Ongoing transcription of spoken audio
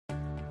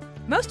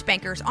Most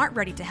bankers aren't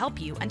ready to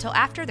help you until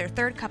after their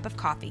third cup of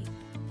coffee.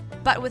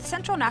 But with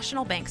Central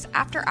National Bank's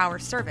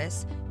after-hours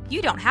service,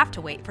 you don't have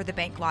to wait for the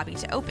bank lobby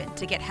to open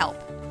to get help.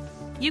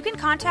 You can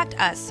contact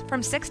us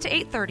from 6 to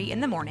 8:30 in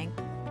the morning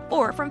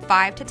or from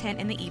 5 to 10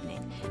 in the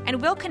evening,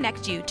 and we'll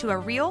connect you to a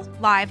real,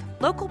 live,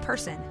 local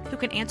person who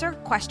can answer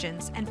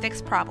questions and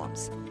fix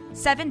problems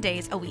 7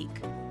 days a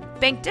week.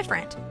 Bank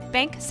different.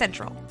 Bank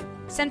Central.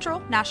 Central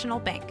National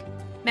Bank.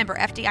 Member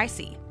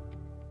FDIC.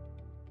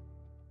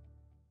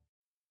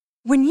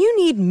 When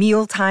you need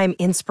mealtime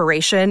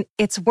inspiration,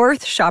 it's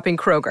worth shopping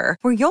Kroger,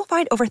 where you'll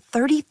find over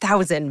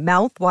 30,000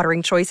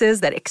 mouth-watering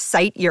choices that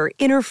excite your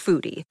inner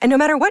foodie. And no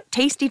matter what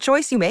tasty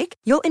choice you make,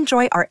 you'll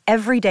enjoy our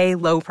everyday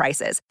low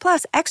prices,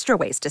 plus extra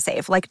ways to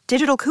save, like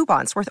digital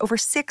coupons worth over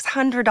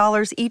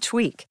 $600 each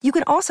week. You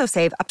can also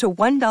save up to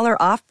 $1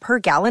 off per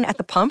gallon at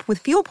the pump with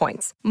fuel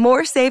points.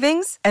 More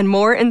savings and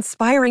more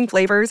inspiring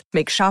flavors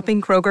make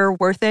shopping Kroger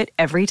worth it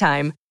every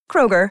time.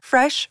 Kroger,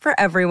 fresh for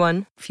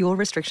everyone. Fuel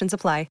restrictions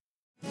apply.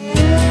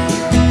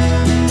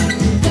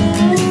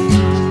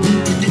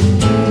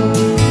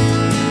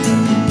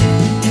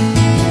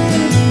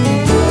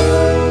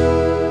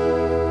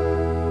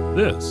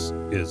 This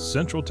is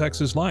Central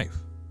Texas Life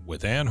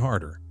with Ann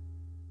Harder.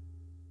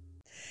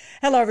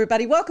 Hello,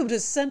 everybody. Welcome to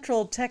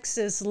Central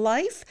Texas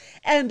Life.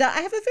 And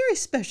I have a very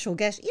special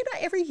guest. You know,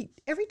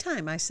 every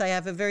time I say I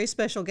have a very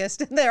special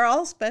guest, and they're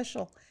all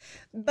special.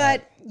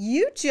 But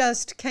you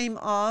just came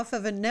off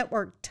of a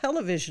network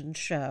television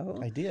show.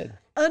 I did.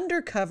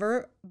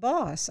 Undercover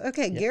Boss.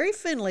 Okay, yep. Gary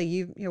Finley,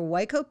 you're a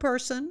Waco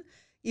person.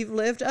 You've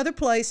lived other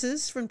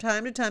places from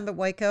time to time, but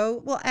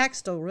Waco, well,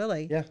 Axtell,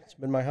 really. Yeah, it's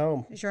been my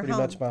home. It's your pretty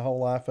home. Much my whole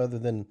life, other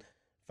than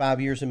 5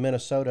 years in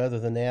Minnesota. Other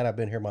than that, I've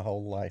been here my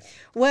whole life.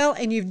 Well,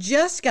 and you've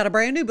just got a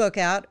brand new book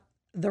out,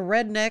 The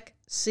Redneck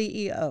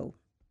CEO.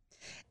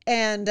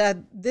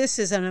 And this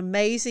is an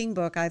amazing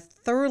book. I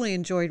thoroughly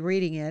enjoyed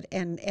reading it.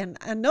 And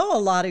I know a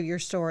lot of your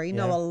story,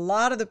 know a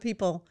lot of the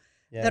people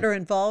that are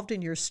involved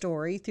in your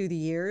story through the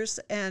years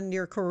and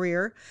your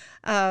career.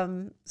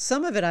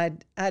 Some of it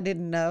I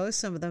didn't know,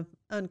 some of the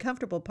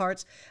uncomfortable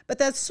parts. But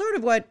that's sort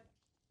of what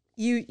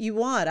you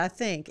want, I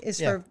think,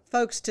 is for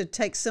folks to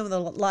take some of the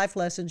life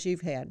lessons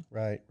you've had.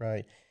 Right.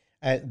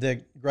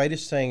 The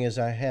greatest thing is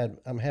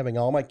I'm having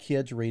all my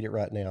kids read it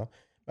right now.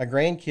 My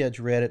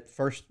grandkids read it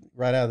first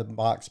right out of the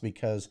box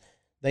because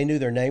they knew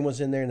their name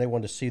was in there and they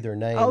wanted to see their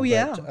name. Oh, but,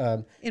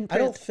 yeah. I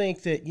don't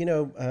think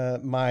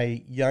that,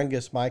 my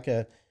youngest,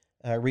 Micah,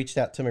 reached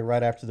out to me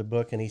right after the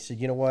book, and he said,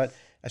 you know what?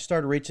 I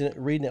started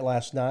reading it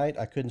last night.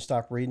 I couldn't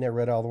stop reading it. I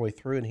read it all the way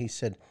through, and he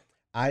said,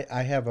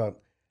 I have a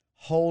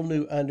whole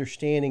new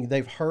understanding.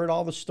 They've heard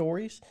all the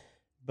stories,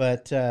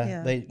 but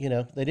they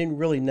didn't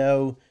really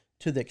know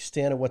to the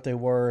extent of what they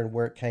were and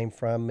where it came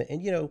from.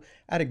 And,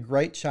 I had a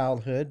great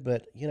childhood,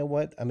 but you know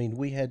what? I mean,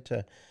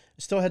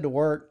 still had to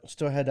work,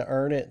 still had to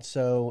earn it.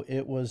 So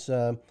it was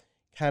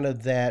kind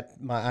of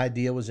that, my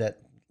idea was that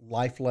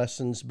life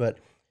lessons, but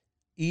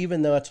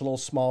even though it's a little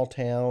small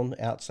town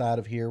outside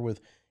of here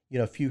with,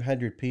 a few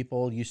hundred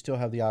people, you still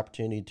have the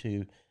opportunity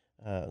to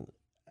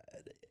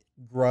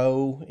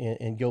grow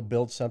and go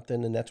build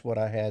something. And that's what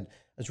I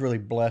was really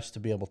blessed to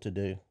be able to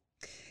do.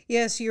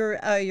 Yes,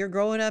 you're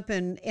growing up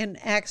in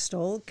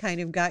Axtell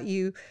kind of got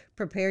you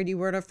prepared. You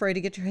weren't afraid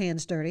to get your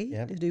hands dirty,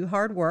 to do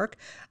hard work.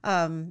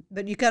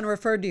 But you kind of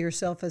referred to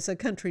yourself as a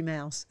country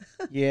mouse.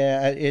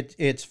 Yeah,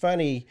 it's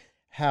funny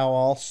how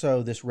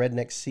also this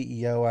redneck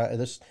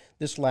CEO,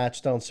 this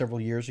latched on several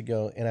years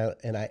ago,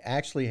 and I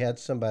actually had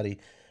somebody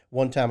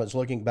one time I was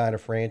looking behind a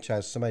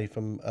franchise, somebody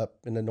from up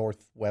in the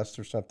Northwest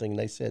or something, and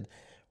they said,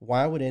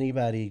 "Why would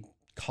anybody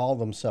call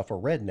themselves a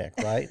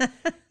redneck?" Right?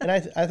 And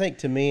I think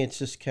to me it's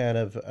just kind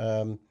of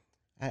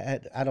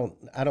I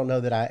don't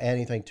know that I add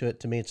anything to it.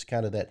 To me, it's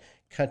kind of that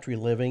country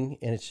living,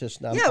 and it's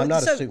just I'm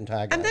not a suit and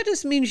tie guy. And that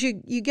just means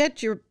you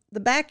get the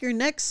back of your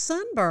neck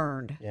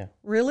sunburned. Yeah.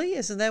 Really?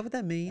 Isn't that what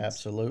that means?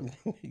 Absolutely.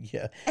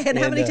 Yeah. And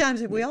how many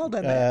times have we all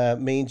done that?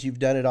 Means you've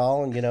done it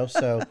all, and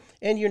so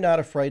and you're not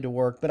afraid to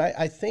work. But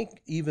I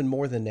think even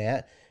more than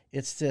that,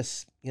 it's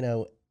this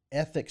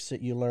ethics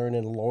that you learn,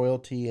 and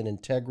loyalty and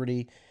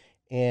integrity.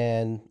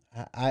 And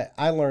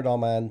I learned all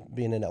mine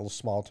being in a little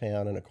small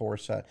town. And of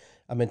course,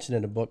 I mentioned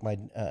in the book,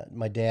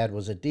 my dad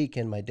was a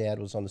deacon. My dad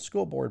was on the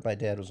school board. My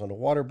dad was on the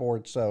water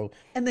board. So,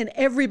 and then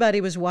everybody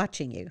was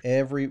watching you.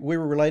 We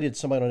were related to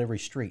somebody on every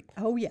street.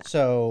 Oh yeah.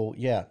 So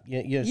yeah,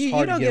 it's you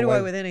hard don't to get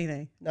away with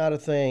anything. Not a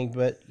thing.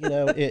 But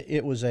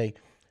it was a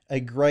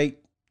great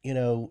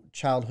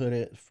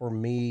childhood for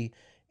me.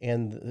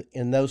 And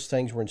those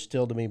things were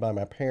instilled in me by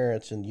my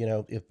parents. And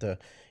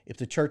if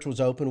the church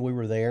was open, we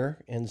were there,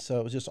 and so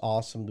it was just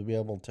awesome to be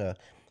able to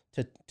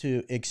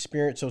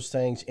experience those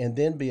things and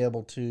then be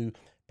able to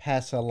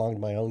pass that along to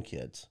my own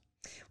kids.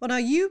 Well, now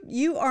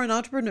you are an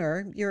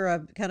entrepreneur. You're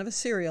a kind of a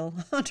serial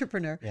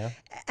entrepreneur. Yeah.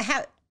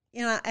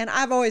 And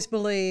I've always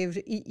believed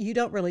you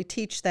don't really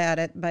teach that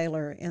at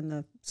Baylor in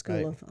the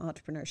School of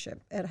Entrepreneurship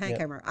at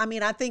Hankheimer. I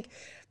mean, I think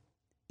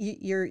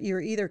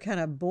you're either kind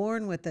of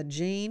born with a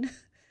gene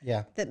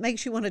Yeah. that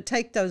makes you want to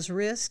take those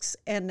risks.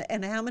 And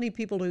how many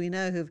people do we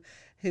know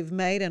who've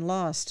made and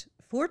lost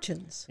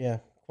fortunes? Yeah,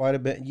 quite a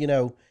bit.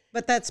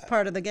 But that's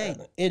part of the game.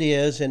 It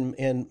is,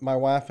 and my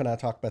wife and I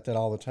talk about that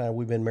all the time.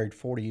 We've been married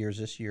 40 years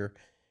this year,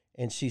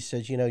 and she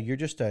says, you're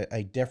just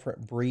a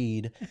different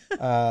breed.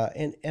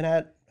 And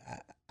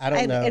I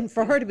don't know. And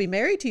for her to be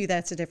married to you,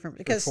 that's a different,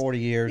 because For 40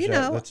 years,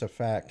 that's a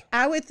fact.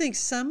 I would think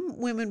some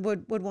women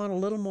would want a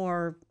little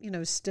more,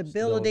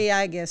 stability,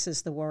 I guess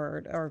is the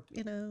word, or,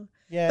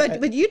 Yeah,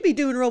 but you'd be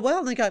doing real well.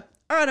 And they go,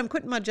 all right, I'm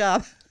quitting my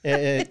job.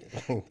 Many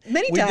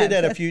times. We did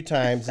that a few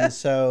times. And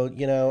so,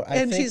 I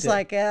and think she's that,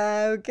 like,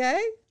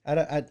 okay.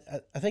 I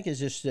think it's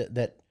just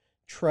that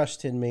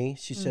trust in me.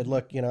 She said,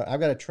 look, I've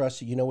got to trust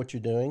that you know what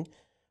you're doing.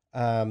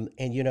 And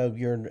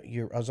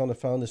I was on the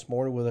phone this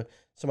morning with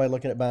somebody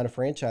looking at buying a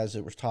franchise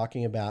that was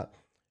talking about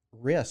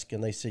risk,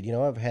 and they said,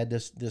 I've had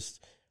this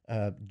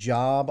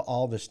job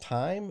all this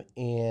time,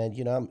 and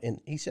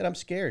and he said, I'm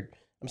scared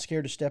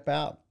to step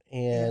out,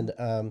 and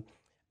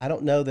I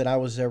don't know if I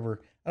was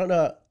ever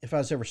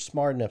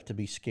smart enough to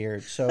be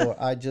scared, so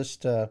I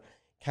just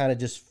kind of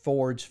just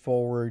forged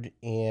forward,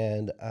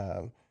 and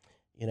I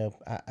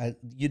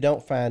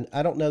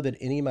don't know that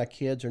any of my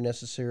kids are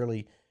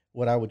necessarily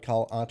what I would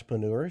call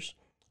entrepreneurs.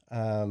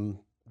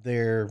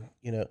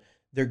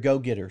 They're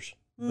go-getters,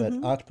 but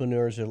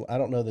entrepreneurs, I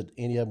don't know that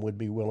any of them would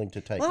be willing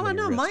to take Well, I any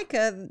know risk.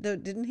 Micah,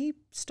 didn't he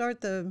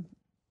start the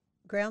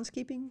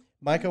groundskeeping?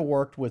 Micah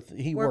worked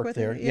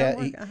there.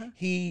 him?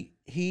 Yeah,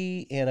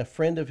 he and a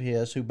friend of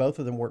his, who both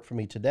of them work for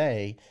me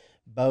today,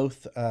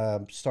 both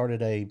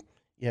started a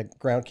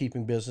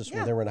groundkeeping business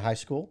when they were in high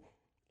school.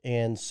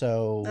 And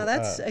so Now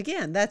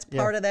that's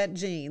part of that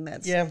gene.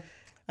 That's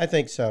I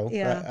think so.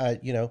 Yeah.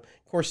 Of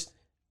course,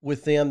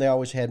 with them, they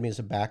always had me as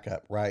a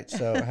backup, right?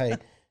 So, hey,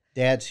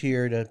 Dad's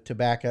here to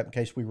back up in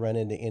case we run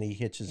into any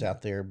hitches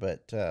out there.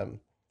 But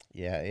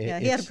he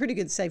had a pretty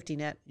good safety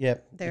net.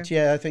 Yep. There.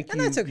 But I think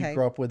And that's okay. you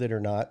grow up with it or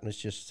not. And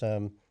it's just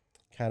kind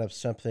of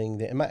something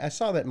that, and I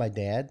saw that in my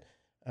dad.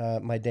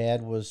 My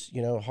dad was,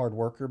 a hard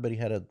worker, but he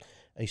had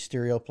a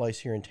stereo place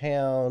here in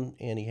town,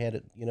 and he had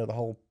it, the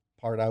whole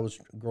part I was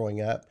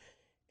growing up.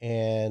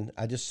 And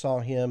I just saw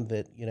him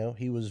that,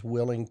 he was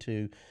willing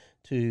to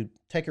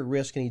take a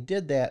risk, and he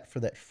did that for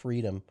that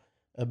freedom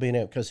of being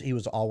able, because he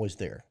was always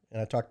there.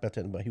 And I talked about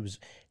that, but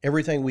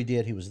everything we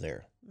did, he was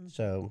there.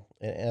 So,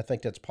 and I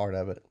think that's part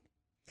of it.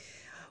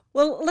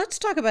 Well, let's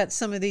talk about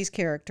some of these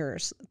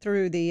characters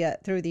through the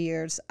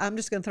years. I'm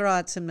just going to throw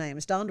out some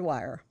names. Don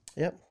Dwyer.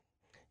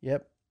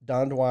 Yep.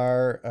 Don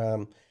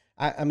Dwyer.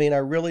 I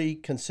really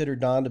consider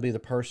Don to be the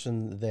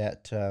person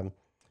that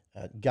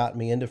got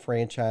me into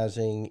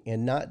franchising,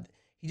 and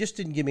he just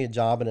didn't give me a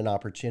job and an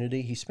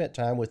opportunity. He spent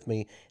time with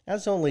me. I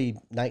was only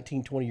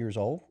 19, 20 years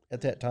old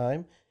at that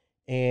time.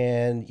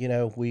 And,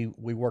 we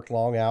worked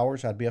long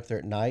hours. I'd be up there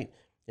at night.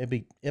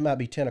 It might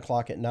be 10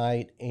 o'clock at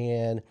night,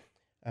 and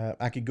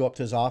I could go up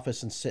to his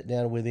office and sit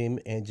down with him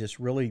and just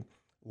really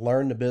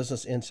learn the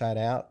business inside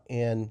out.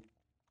 And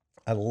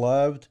I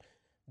loved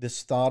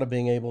this thought of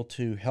being able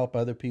to help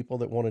other people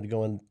that wanted to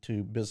go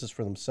into business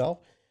for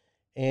themselves.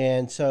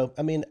 And so,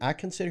 I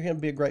consider him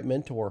to be a great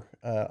mentor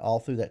all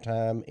through that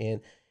time.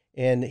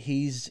 And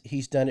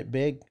he's done it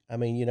big.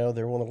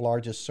 They're one of the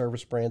largest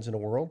service brands in the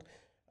world.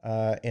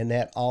 And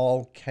that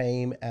all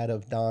came out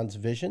of Don's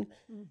vision.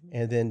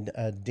 And then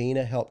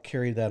Dina helped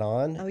carry that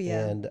on. Oh,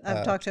 yeah. And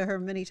I've talked to her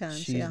many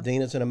times.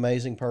 Dina's an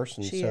amazing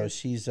person. She so is.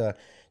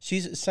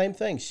 she's same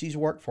thing. She's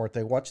worked for it.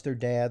 They watched their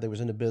dad. They was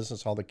in the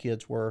business. All the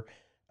kids were.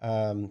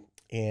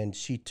 And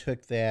she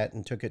took that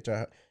and took it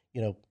to,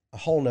 a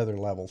whole nother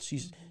level.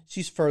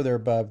 She's further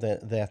above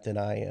that than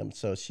I am.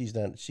 So she's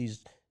an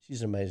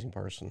amazing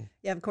person.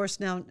 Yeah, of course,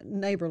 now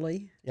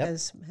Neighborly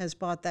has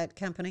bought that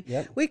company.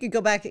 Yep. We could go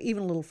back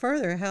even a little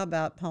further. How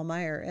about Paul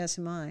Meyer,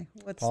 SMI?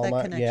 What's that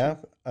connection?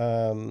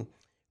 Yeah.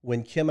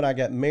 When Kim and I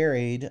got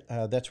married,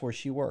 that's where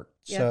she worked.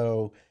 Yeah.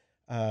 So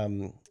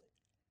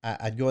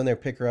I'd go in there,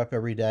 pick her up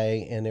every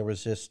day, and there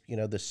was this,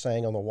 this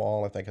saying on the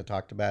wall. I think I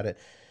talked about it.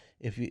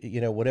 If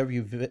whatever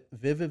you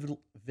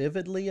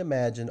vividly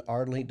imagine,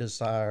 ardently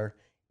desire,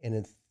 and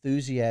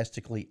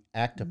enthusiastically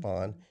act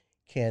upon,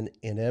 can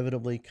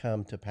inevitably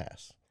come to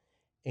pass.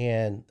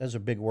 And those are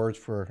big words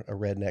for a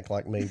redneck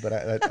like me, but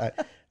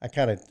I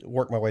kind of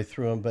worked my way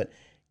through them. But,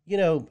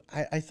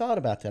 I thought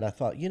about that. I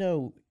thought,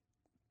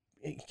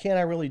 can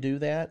I really do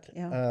that?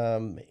 Yeah.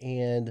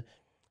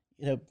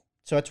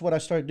 So that's what I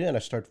started doing. I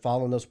started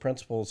following those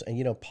principles.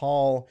 And,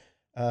 Paul,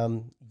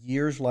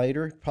 years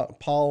later,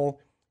 Paul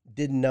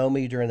didn't know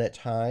me during that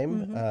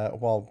time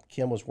while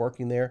Kim was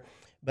working there,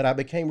 but I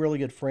became really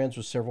good friends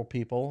with several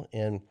people,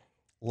 and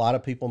a lot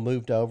of people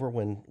moved over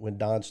when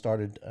Don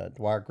started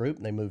Dwyer Group,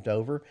 and they moved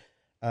over.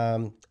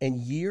 And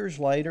years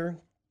later,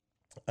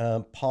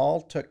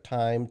 Paul took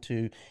time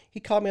he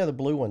called me out of the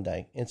blue one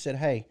day and said,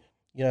 hey,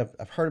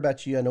 I've heard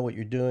about you. I know what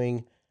you're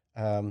doing.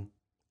 Come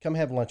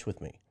have lunch with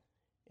me.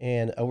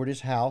 And over at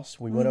his house,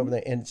 we went over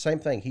there, and same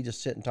thing. He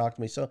just sit and talk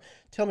to me. So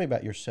tell me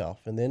about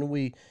yourself. And then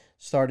we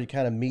started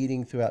kind of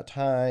meeting throughout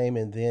time,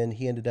 and then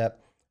he ended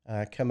up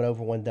coming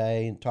over one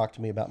day and talked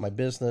to me about my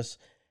business.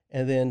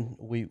 And then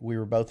we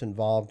were both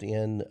involved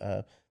in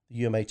the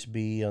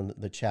UMHB and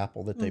the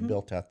chapel that they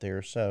built out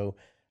there. So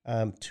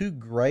two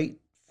great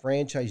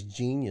franchise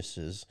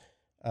geniuses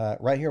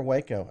right here in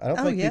Waco. I don't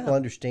think people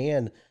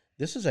understand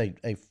this is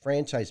a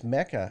franchise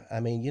mecca. I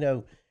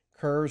mean,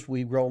 Kerr's,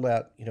 we rolled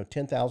out,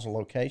 10,000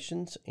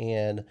 locations,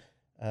 and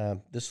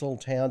this little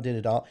town did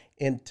it all.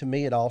 And to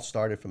me, it all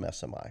started from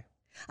SMI.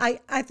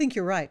 I think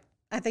you're right.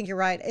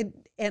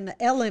 And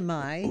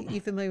LMI, you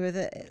familiar with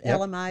it? Yep.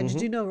 LMI.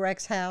 Did you know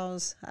Rex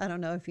Howes? I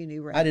don't know if you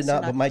knew Rex. I did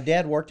not, but my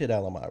dad worked at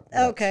LMI. Once.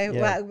 Okay,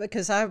 Yeah. well,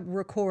 because I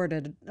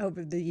recorded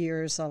over the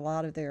years a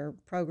lot of their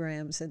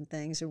programs and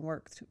things, and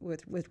worked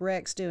with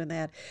Rex doing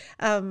that.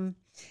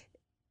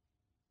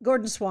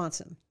 Gordon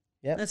Swanson.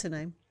 Yep. That's the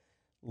name.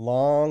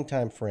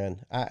 Longtime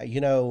friend.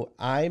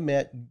 I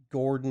met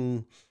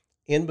Gordon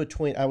in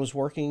between. I was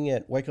working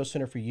at Waco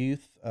Center for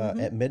Youth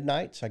at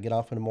midnight. So I get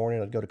off in the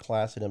morning. I'd go to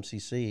class at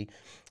MCC.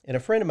 And a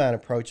friend of mine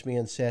approached me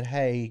and said,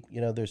 hey,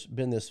 there's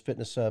been this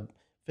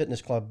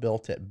fitness club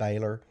built at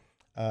Baylor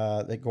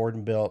that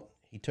Gordon built.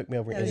 He took me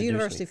over and It was introduced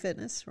University me.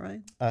 Fitness,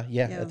 right?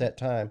 Yeah, at that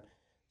time.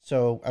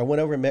 So I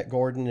went over and met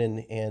Gordon,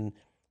 and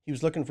he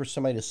was looking for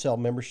somebody to sell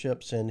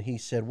memberships. And he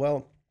said,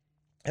 well,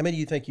 how many do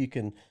you think you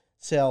can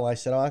sell? I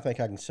said, I think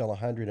I can sell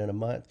 100 in a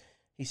month.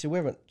 He said, we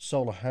haven't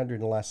sold 100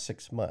 in the last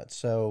 6 months.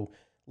 So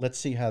let's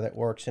see how that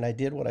works. And I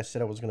did what I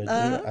said I was going to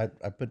do.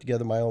 I put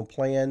together my own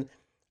plan.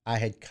 I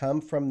had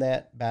come from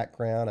that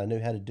background. I knew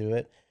how to do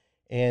it.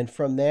 And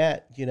from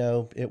that,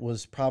 it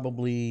was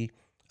probably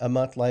a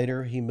month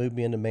later, he moved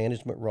me into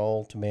management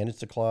role to manage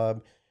the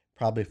club.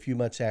 Probably a few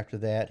months after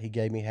that, he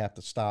gave me half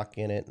the stock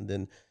in it. And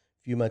then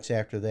a few months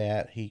after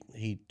that,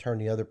 he turned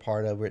the other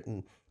part of it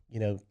and,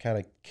 kind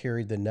of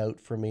carried the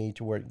note for me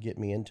to where it get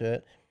me into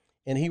it.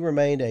 And he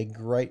remained a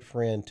great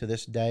friend to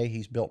this day.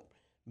 He's built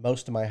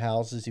most of my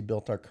houses. He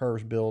built our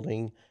Kerr's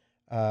building.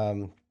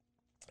 And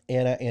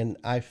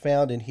I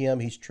found in him,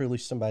 he's truly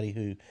somebody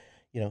who,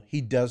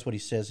 he does what he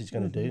says he's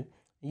going to do.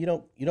 You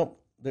don't,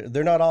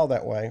 they're not all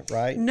that way,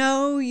 right?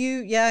 No,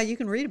 you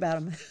can read about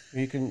them.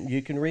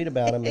 You can read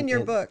about him in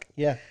your book.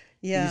 Yeah.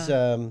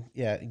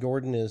 Yeah.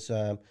 Gordon is,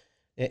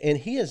 and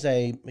he is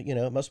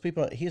most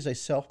people, he is a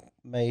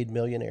self-made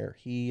millionaire.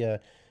 He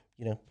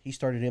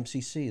started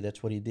MCC.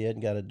 That's what he did,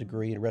 and got a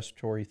degree in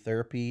respiratory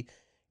therapy,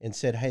 and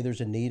said, hey,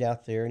 there's a need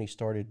out there. And he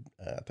started,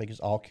 I think it's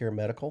All Care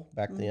Medical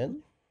back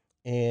then,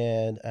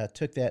 and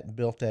took that and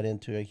built that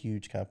into a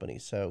huge company.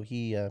 So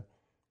he,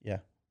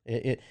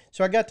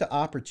 so I got the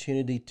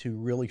opportunity to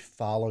really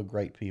follow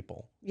great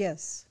people.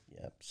 Yes.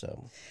 Yep.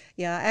 So.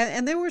 Yeah,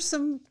 and there were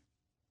some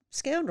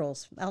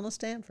scoundrels. Alan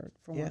Stanford,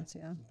 for once.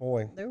 Yeah.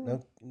 Boy, There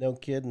were. no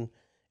kidding.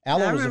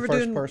 Alan I was the remember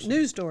first doing person.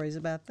 news stories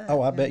about that.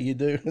 Oh, I bet you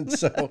do. And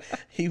so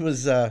he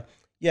was,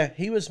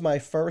 he was my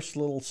first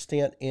little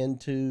stint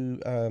into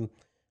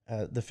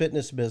the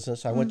fitness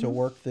business. I went to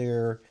work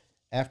there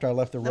after I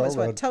left the That was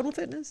railroad. what, Total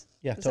Fitness?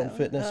 Yeah, Is Total that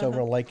Fitness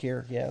over on Lake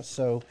here. Yeah,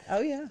 so Oh,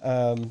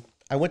 yeah.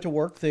 I went to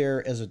work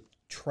there as a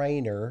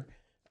trainer,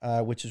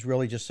 which is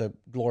really just a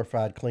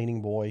glorified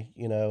cleaning boy,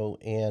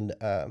 and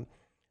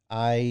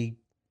I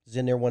was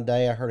in there one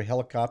day. I heard a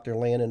helicopter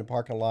land in the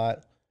parking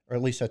lot, or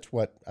at least that's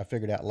what I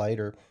figured out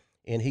later.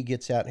 And he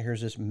gets out, and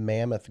here's this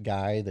mammoth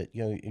guy that,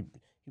 he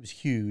was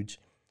huge.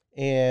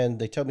 And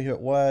they told me who it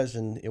was,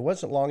 and it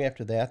wasn't long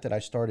after that I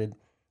started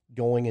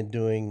going and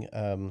doing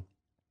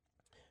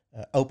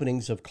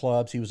openings of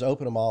clubs. He was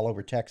opening them all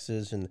over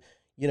Texas. And,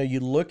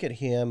 you look at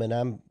him, and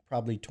I'm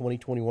probably 20,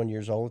 21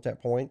 years old at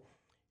that point,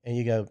 and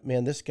you go,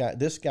 man, this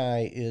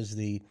guy is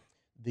the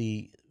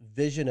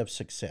vision of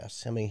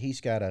success. I mean, he's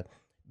got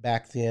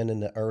back then in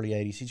the early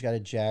 80s, he's got a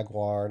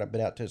Jaguar, and I've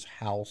been out to his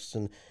house,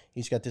 and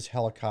he's got this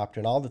helicopter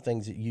and all the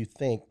things that you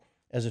think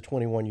as a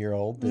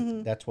 21-year-old,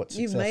 that's what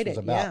success was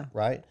about,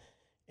 right?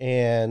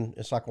 And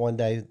it's like one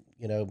day,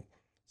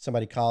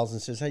 somebody calls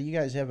and says, hey, you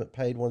guys haven't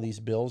paid one of these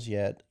bills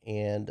yet.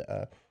 And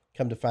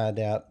come to find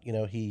out,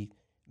 he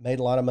made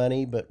a lot of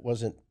money but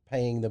wasn't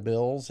paying the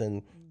bills.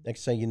 And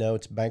next thing you know,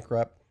 it's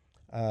bankrupt.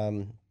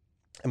 And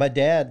my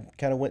dad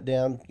kind of went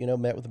down,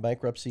 met with the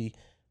bankruptcy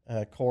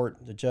court,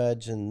 the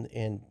judge,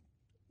 and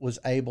was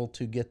able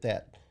to get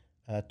that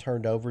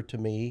turned over to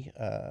me.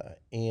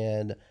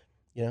 And,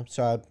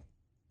 so I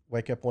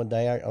wake up one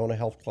day, I own a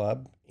health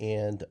club.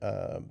 And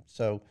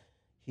so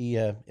he,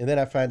 and then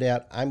I find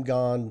out I'm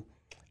gone.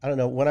 I don't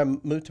know, when I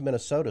moved to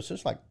Minnesota, so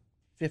it's like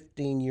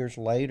 15 years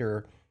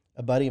later,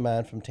 a buddy of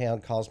mine from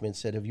town calls me and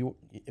said, have you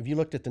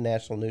looked at the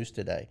national news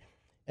today?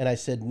 And I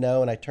said,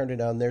 no. And I turned it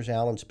on. There's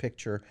Alan's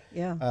picture.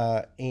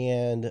 Yeah.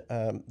 And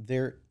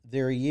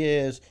there he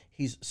is.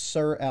 He's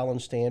Sir Alan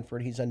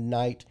Stanford. He's a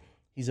knight.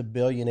 He's a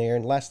billionaire.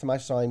 And last time I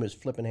saw him, he was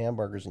flipping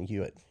hamburgers in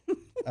Hewitt.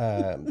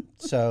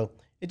 So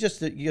it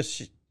just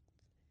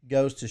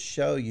goes to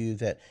show you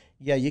that,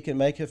 yeah, you can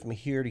make it from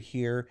here to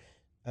here,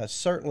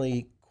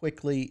 certainly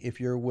quickly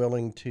if you're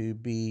willing to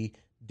be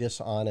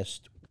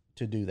dishonest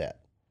to do that.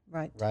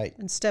 Right.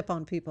 And step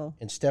on people.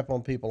 And step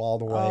on people all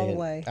the way. All the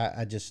way.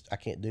 I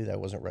can't do that. I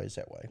wasn't raised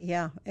that way.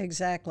 Yeah,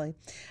 exactly.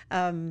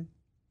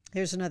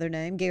 Here's another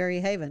name, Gary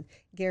Haven.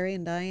 Gary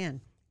and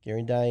Diane. Gary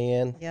and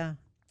Diane. Yeah.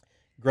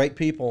 Great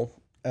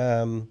people.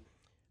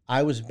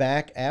 I was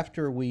back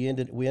after we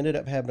ended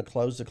up having to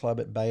close the club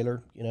at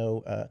Baylor.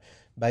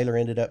 Baylor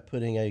ended up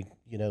putting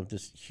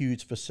this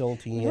huge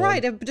facility in.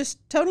 Right. It just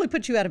totally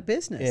put you out of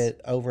business.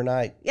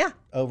 Overnight. Yeah.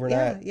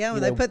 Overnight. Yeah.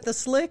 When they put the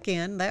slick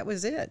in, that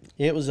was it.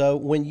 It was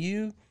when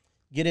you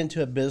get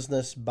into a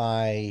business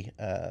by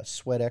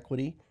sweat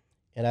equity,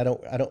 and I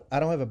don't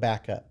have a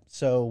backup.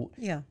 So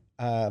yeah.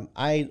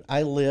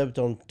 I lived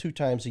on 2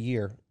 times a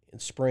year in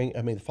spring.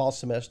 I mean, the fall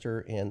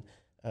semester and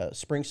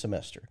spring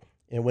semester.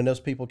 And when those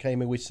people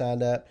came in, we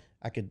signed up.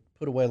 I could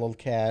put away a little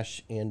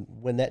cash. And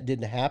when that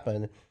didn't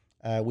happen,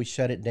 we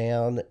shut it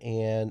down.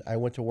 And I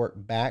went to work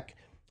back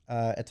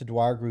at the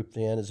Dwyer Group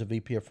then as a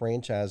VP of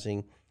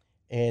franchising.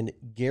 And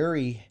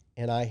Gary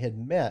and I had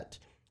met.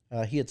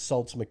 He had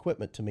sold some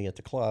equipment to me at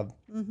the club.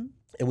 Mm-hmm.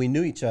 And we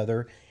knew each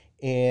other.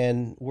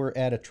 And we're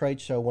at a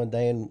trade show one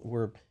day, and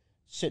we're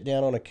sitting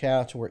down on a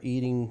couch, and we're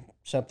eating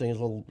something, a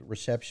little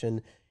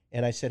reception.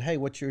 And I said, "Hey,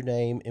 what's your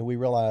name?" And we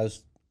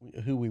realized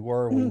who we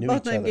were. We knew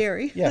both each other.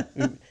 Gary. Yeah,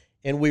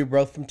 and we were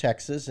both from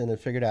Texas, and had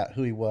figured out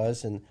who he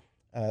was. And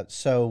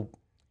so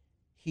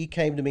he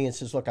came to me and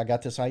says, "Look, I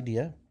got this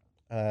idea."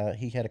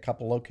 He had a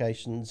couple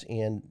locations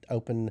and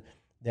opened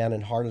down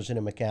in Hardison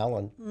and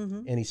McAllen,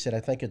 mm-hmm. and he said, "I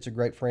think it's a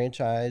great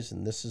franchise,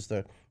 and this is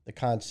the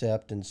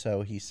concept." And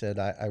so he said,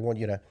 "I want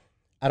you to.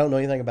 I don't know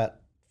anything about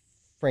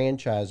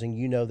franchising.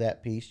 You know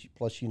that piece,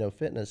 plus you know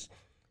fitness.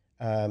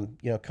 Come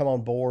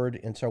on board."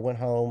 And so I went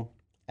home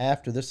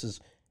after this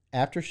is.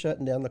 After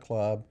shutting down the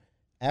club,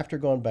 after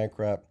going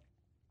bankrupt.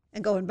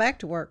 And going back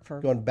to work.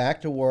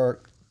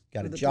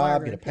 Got a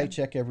job, get a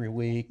paycheck every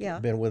week. Yeah.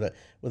 Been with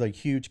a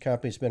huge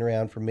company that's been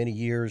around for many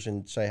years,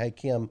 and say, "Hey,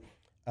 Kim,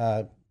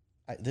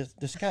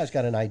 this guy's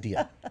got an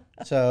idea."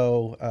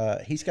 So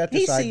he's got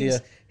this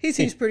idea. He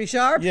seems pretty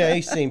sharp. Yeah,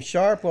 he seems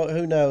sharp. Well,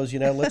 who knows?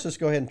 Let's just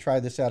go ahead and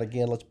try this out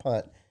again. Let's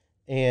punt.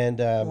 And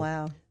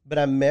wow. But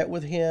I met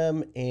with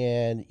him,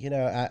 and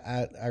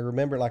I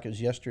remember like it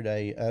was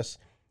yesterday, us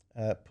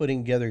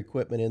putting together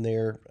equipment in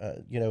there,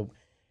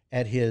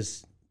 at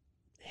his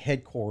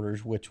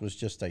headquarters, which was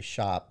just a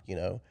shop,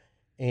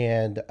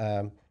 and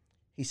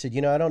he said,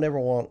 I never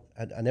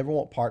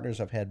want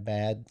partners. I've had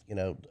bad,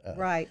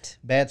 right,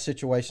 bad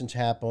situations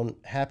happen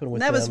with them.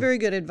 That was very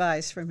good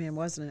advice from him,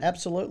 wasn't it?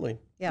 Absolutely.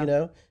 Yeah.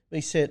 But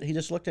he said, he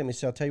just looked at me and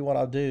said, "I'll tell you what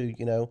I'll do.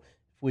 If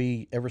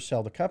we ever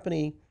sell the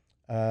company,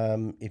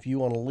 if you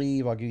want to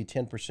leave, I'll give you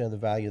 10% of the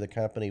value of the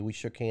company." We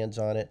shook hands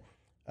on it.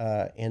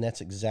 And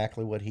that's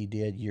exactly what he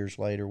did years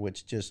later,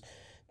 which just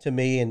to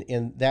me,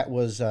 and that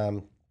was,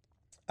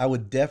 I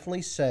would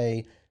definitely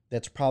say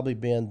that's probably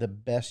been the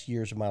best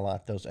years of my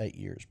life, those 8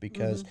 years,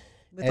 because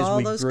mm-hmm. With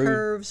all those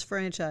curves,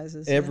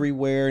 franchises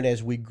everywhere. Yeah. And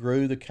as we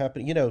grew the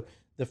company,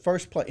 the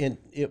first play, and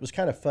it was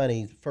kind of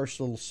funny, the first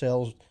little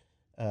sales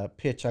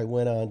pitch I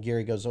went on,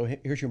 Gary goes, "Oh,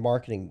 here's your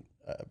marketing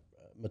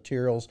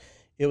materials."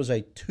 It was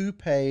a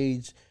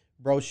 2-page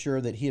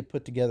brochure that he had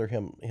put together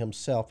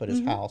himself at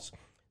his mm-hmm. house.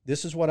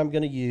 This is what I'm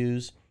going to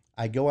use.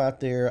 I go out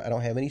there. I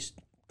don't have any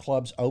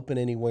clubs open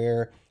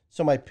anywhere.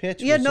 So my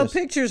pitch you had no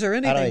pictures or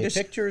anything. I don't have any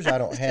pictures. I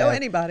don't have no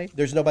anybody.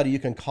 There's nobody you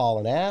can call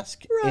and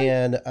ask. Right.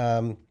 And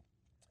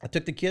I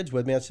took the kids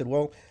with me. I said,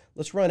 "Well,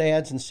 let's run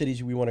ads in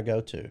cities we want to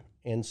go to."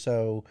 And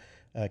so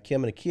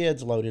Kim and the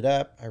kids loaded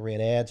up. I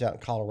ran ads out in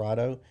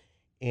Colorado,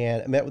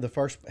 and I met with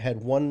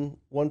had one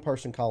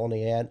person call on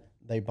the ad.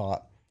 They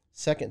bought.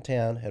 Second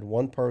town had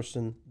one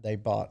person. They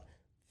bought.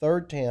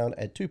 Third town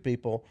had 2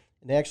 people.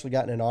 And they actually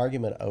got in an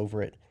argument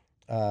over it,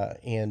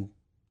 and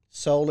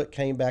sold it,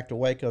 came back to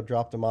Waco,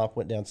 dropped them off,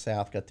 went down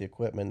south, got the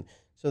equipment.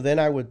 So then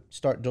I would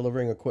start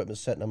delivering equipment,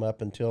 setting them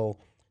up until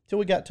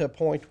we got to a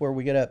point where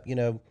we get up,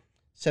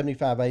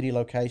 75, 80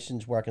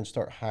 locations where I can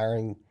start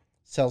hiring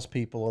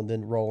salespeople and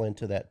then roll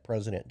into that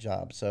president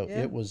job. So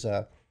yeah.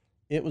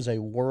 It was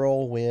a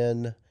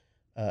whirlwind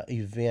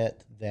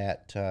event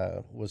that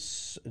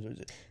was a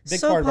big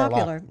so part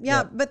popular. of our life.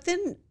 Yeah, but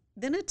then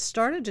it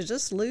started to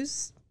just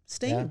lose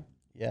steam.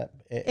 Yeah.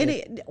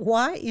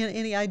 Why?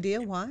 Any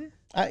idea why?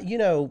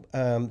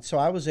 So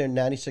I was there in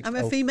 96. I'm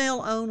a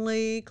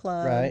female-only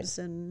clubs,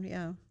 right. And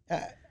yeah.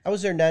 I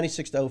was there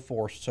 96 to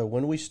 04. So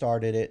when we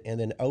started it, and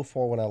then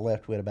 04 when I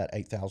left, we had about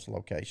 8,000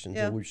 locations,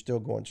 and we were still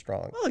going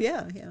strong. Oh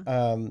yeah.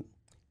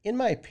 In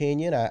my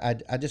opinion,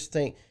 I just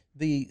think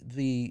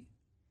the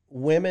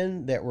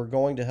women that were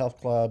going to health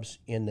clubs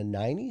in the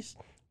 90s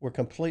were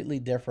completely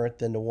different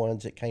than the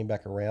ones that came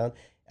back around.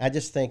 I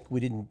just think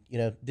we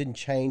didn't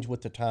change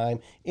with the time.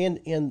 And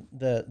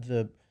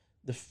the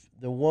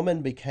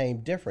woman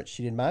became different.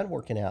 She didn't mind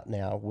working out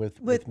now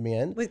with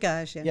men. With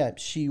guys, yeah. Yeah,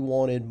 she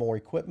wanted more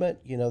equipment.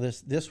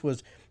 This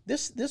was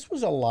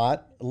a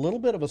little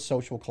bit of a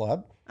social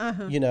club.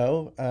 Uh-huh.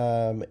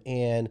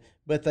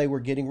 But they were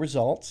getting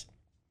results.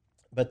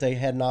 But they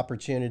had an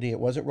opportunity. It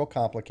wasn't real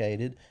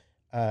complicated.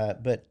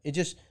 But it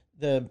just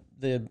the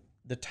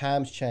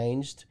times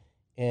changed.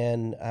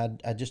 And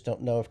I just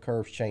don't know if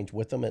curves change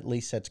with them. At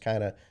least that's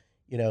kind of,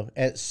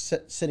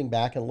 sitting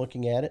back and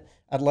looking at it,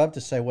 I'd love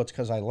to say, well, it's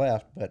because I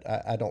left, but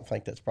I don't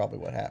think that's probably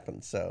what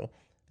happened. So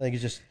I think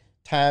it's just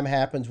time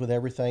happens with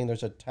everything.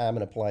 There's a time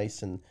and a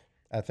place, and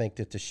I think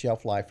that the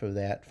shelf life of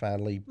that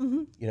finally,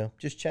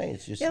 just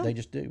changed. They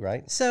just do,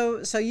 right?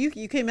 So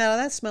you came out of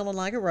that smelling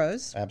like a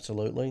rose.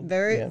 Absolutely.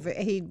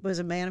 He was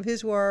a man of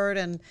his word,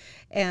 and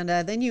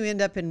then you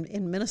end up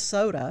in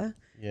Minnesota.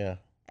 Yeah.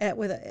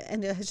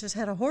 And has just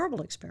had a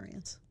horrible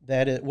experience.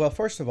 That is, well,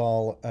 first of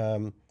all,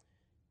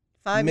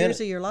 5 years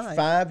of your life.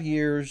 5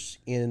 years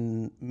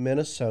in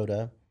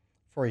Minnesota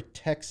for a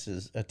Texan.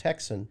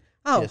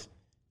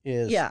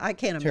 Is I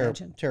can't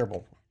imagine.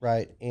 Terrible,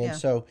 right? And Yeah.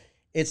 so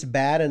it's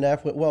bad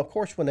enough. Well, of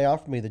course, when they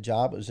offered me the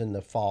job, it was in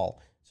the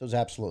fall, so it was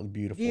absolutely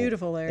beautiful.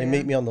 Beautiful area. They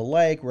meet me on the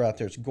lake. We're out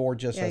there. It's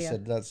gorgeous. Yeah, I yeah.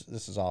 said,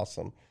 "This is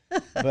awesome."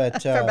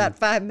 But For about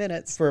 5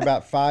 minutes. for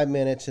about 5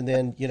 minutes, and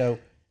then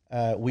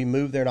we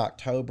moved there in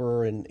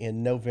October, and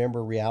in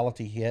November,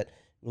 reality hit.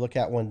 We look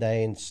out one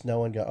day and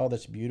snow and go, "Oh,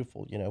 that's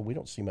beautiful." We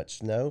don't see much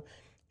snow,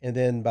 and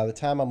then by the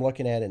time I'm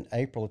looking at it in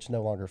April, it's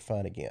no longer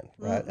fun again,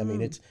 right? I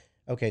mean, it's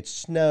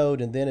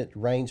snowed, and then it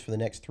rains for the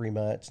next 3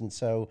 months, and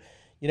so,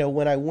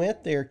 when I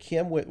went there,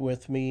 Kim went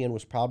with me and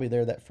was probably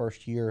there that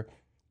first year,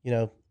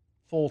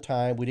 full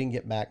time. We didn't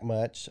get back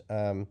much,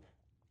 and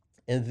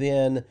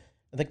then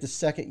I think the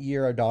second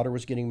year our daughter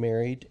was getting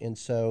married, and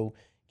so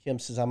Kim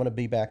says, "I'm going to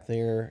be back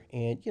there,"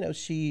 and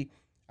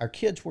our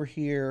kids were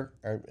here.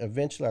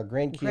 Eventually, our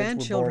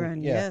grandkids were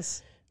born. Yeah.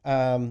 Yes.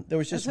 There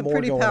was just That's a more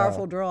pretty going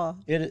powerful on. draw.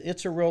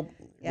 It's a real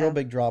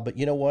big draw. But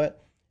you know what?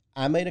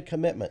 I made a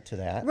commitment to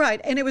that.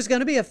 Right, and it was going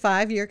to be a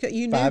 5-year.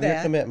 You knew 5-year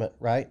that. commitment,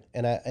 right?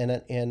 And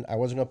I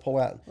wasn't going to pull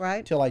out Right.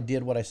 until I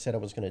did what I said I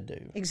was going to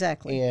do.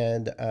 Exactly.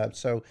 And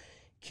so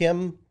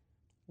Kim,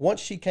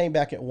 once she came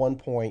back at one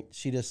point,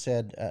 she just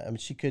said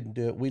she couldn't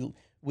do it.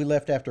 We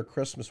left after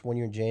Christmas one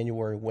year in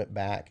January, went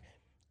back,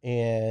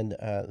 and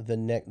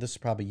this is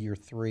probably year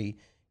 3,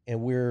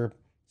 and we're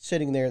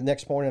sitting there. The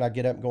next morning, I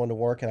get up going to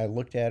work, and I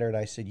looked at her and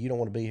I said, "You don't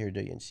want to be here, do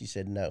you?" And she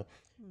said, "No."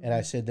 Mm-hmm. And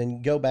I said,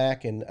 "Then go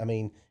back." And I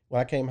mean,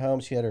 when I came home,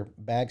 she had her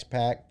bags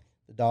packed,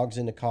 the dog's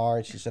in the car,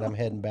 and she said, "I'm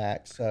heading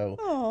back." So,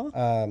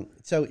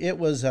 so it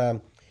was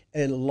a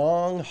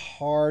long,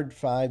 hard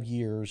 5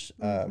 years,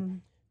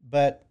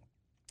 but.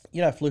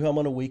 I flew home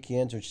on the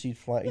weekends, or she'd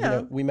fly.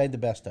 Yeah. We made the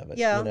best of it.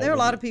 Yeah, there are a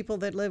lot of people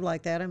that live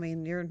like that. I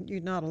mean, you're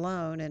not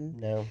alone, and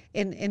No.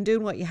 in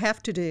doing what you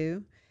have to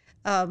do.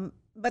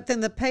 But then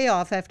the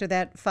payoff after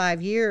that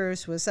 5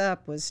 years was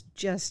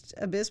just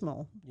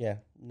abysmal. Yeah,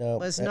 no,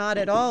 Was not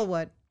at all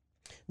what.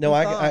 No,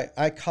 you thought.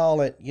 I call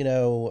it.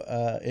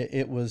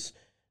 It was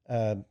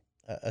a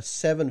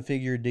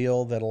 7-figure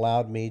deal that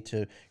allowed me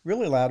to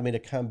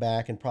come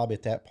back, and probably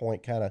at that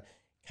point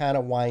kind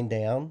of wind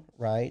down,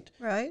 right?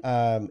 Right.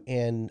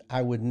 And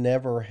I would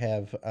never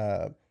have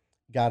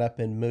got up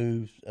and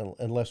moved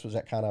unless it was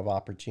that kind of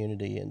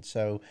opportunity. And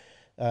so,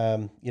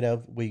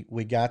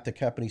 we got the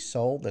company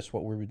sold. That's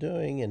what we were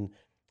doing.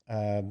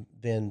 And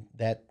then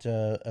that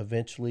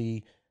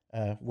eventually,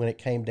 when it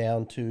came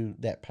down to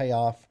that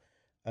payoff,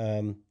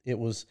 it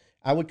was,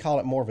 I would call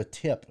it more of a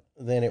tip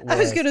than it was. I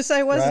was going to say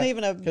it wasn't right?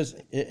 even a. Because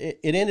it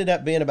ended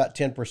up being about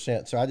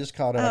 10%. So I just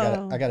called it,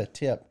 I got a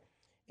tip.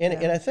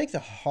 And I think the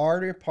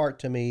harder part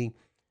to me,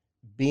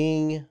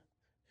 being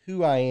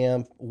who I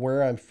am,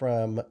 where I'm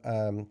from,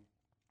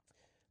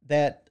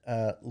 that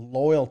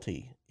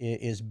loyalty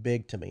is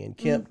big to me. And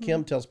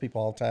Kim tells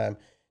people all the time.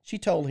 She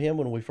told him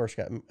when we first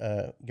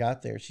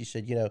got there. She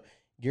said,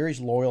 Gary's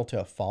loyal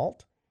to a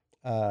fault,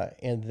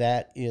 and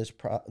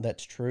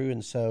that's true.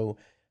 And so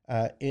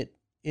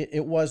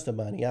it was the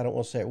money. I don't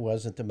want to say it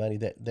wasn't the money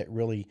that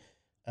really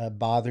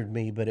bothered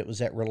me, but it was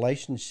that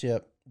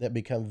relationship that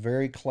become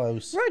very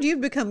close. Right, you've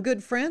become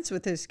good friends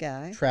with this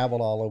guy.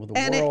 Traveled all over the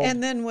world.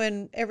 And then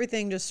when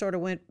everything just sort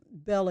of went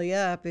belly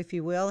up, if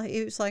you will,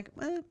 he was like,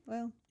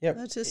 Yep.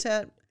 that's just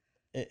how.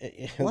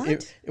 What?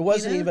 It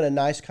wasn't even a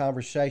nice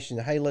conversation.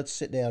 Hey, let's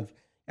sit down.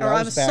 Or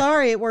I'm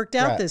sorry it worked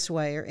out Right. this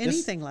way, or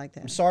anything like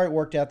that. I'm sorry it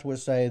worked out to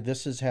say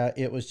this is how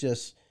it was.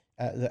 Just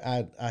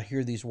I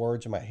hear these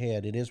words in my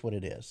head. It is what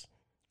it is,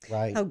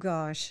 right? Oh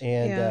gosh,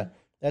 And yeah.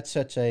 that's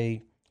such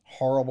a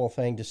horrible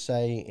thing to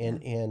say,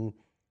 and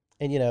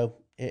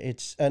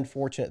it's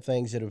unfortunate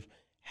things that have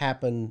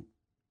happened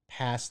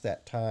past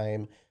that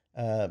time,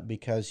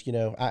 because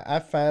I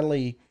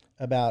finally,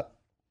 about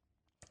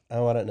I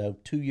don't know,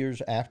 2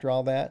 years after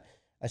all that,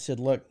 I said,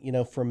 look,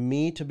 for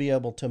me to be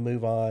able to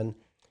move on,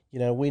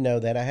 we know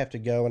that I have to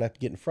go and I have to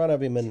get in front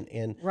of him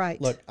and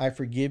Right. look, I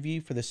forgive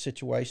you for this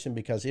situation,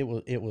 because it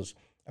was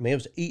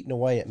eating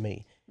away at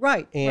me.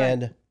 Right.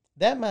 And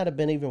that might have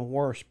been even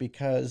worse,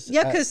 because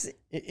because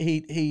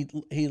he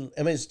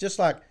it's just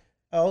like,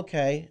 oh,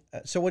 okay,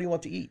 so what do you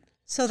want to eat?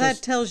 so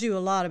that tells you a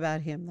lot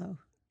about him, though.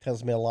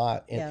 Tells me a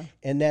lot.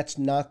 And that's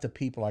not the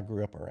people I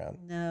grew up around.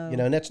 No.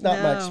 And that's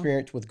not my No.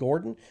 experience with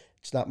Gordon.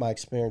 It's not my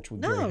experience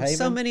with Gary No, Haven.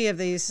 so many of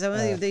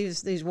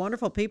these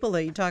wonderful people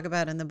that you talk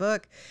about in the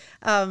book.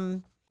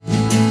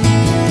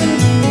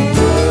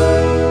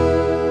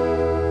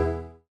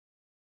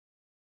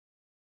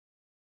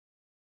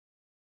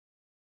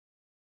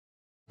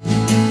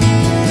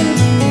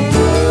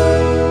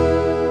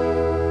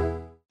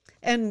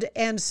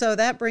 And so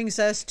that brings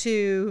us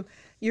to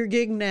your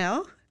gig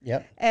now.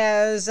 Yep.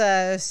 As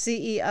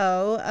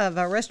CEO of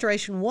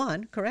Restoration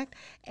One, correct?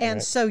 And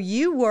Right. so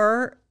you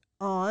were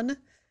on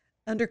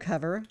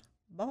Undercover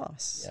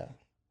Boss. Yeah.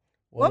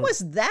 What was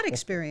that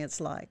experience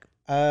like?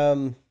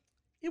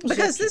 It was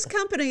Because this interesting.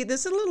 company,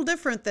 this is a little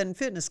different than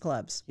fitness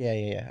clubs.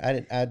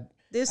 Yeah.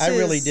 This I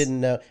really is didn't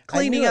know.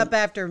 cleaning I knew up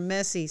after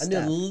messy I knew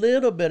a stuff.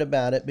 little bit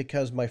about it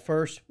because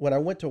when I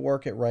went to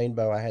work at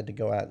Rainbow, I had to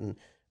go out and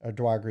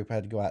Dwyer Group, I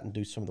had to go out and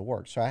do some of the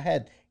work. So I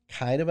had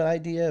kind of an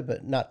idea,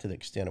 but not to the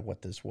extent of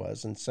what this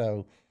was. And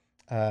so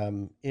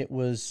it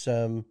was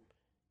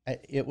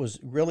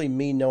really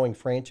me knowing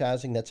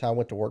franchising. That's how I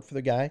went to work for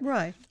the guy,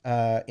 Right.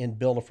 and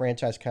build a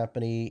franchise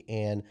company.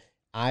 And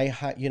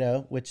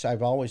which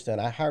I've always done.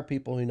 I hire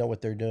people who know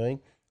what they're doing,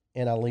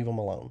 and I leave them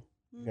alone.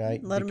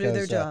 Right. Let them do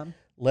their job.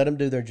 Let them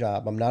do their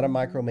job. I'm not a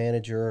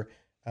micromanager,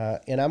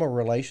 and I'm a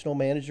relational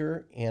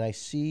manager, and I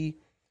see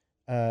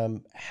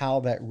how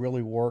that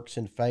really works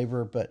in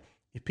favor. But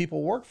if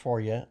people work for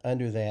you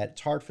under that,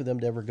 it's hard for them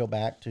to ever go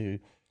back to,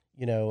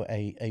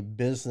 a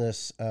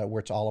business where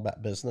it's all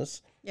about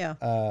business. Yeah.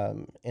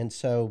 And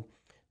so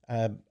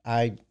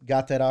I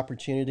got that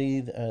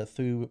opportunity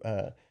through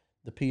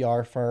the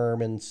PR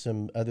firm and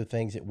some other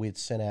things that we'd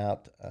sent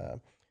out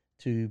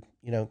to,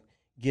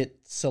 get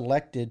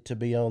selected to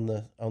be on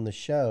the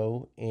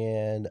show.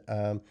 And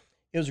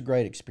it was a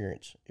great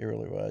experience. It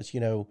really was.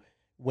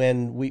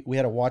 When we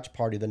had a watch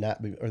party the night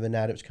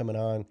it was coming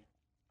on,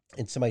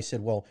 and somebody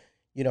said, well,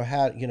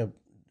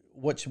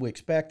 what should we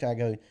expect? I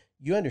go,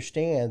 you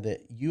understand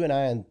that you and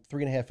I and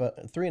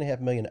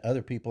 3.5 million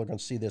other people are going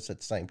to see this at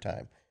the same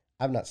time.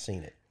 I've not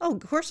seen it. Oh,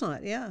 of course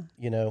not. Yeah.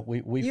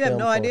 We You have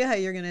no filmed idea how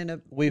you're going to end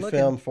up We looking.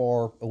 filmed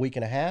for a week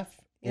and a half,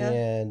 Yeah.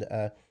 and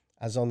I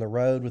was on the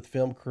road with the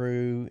film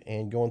crew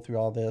and going through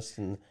all this,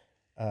 and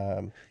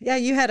Yeah,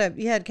 you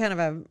had kind of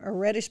a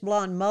reddish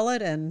blonde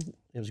mullet, and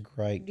it was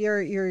great.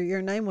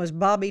 your name was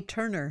Bobby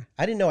Turner.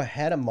 I didn't know I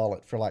had a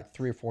mullet for like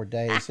 3 or 4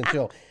 days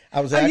until I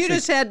was Oh, you actually.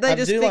 just had- they I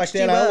just do like fixed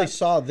that. you I only up.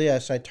 saw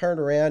this. I turned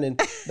around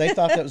and they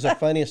thought that was the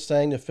funniest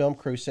thing. The film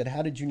crew said,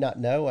 "How did you not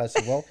know?" I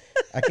said, "Well,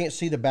 I can't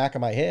see the back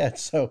of my head,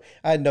 so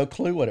I had no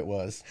clue what it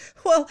was."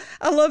 Well,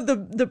 I love the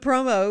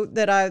promo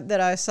that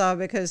I saw,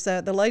 because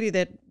the lady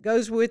that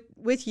goes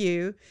with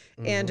you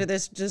into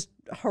this just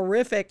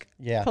horrific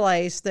Yeah.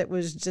 place that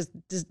was just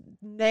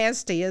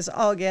nasty as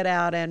all get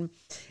out, and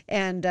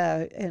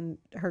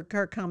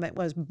her comment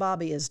was,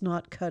 Bobby is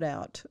not cut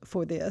out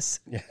for this.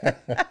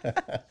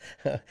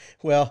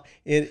 Well,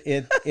 and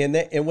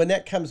when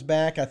that comes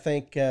back, I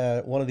think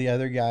one of the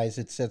other guys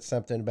had said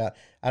something about,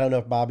 I don't know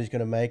if Bobby's going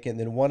to make it, and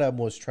then one of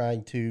them was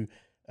trying to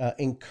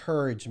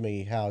encourage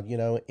me how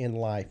in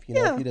life,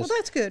 Yeah, if you well,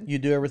 that's good. You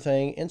do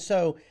everything, and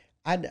so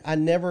I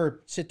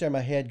never sit there in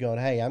my head going,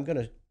 "Hey, I'm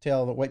going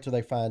to wait till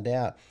they find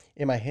out."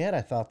 In my head,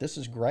 I thought this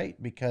is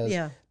great because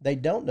Yeah. they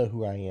don't know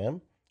who I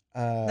am.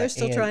 They're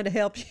still and trying to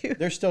help you.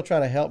 They're still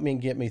trying to help me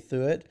and get me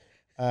through it.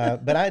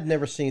 But I'd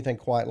never seen anything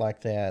quite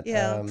like that.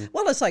 Yeah.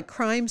 Well, it's like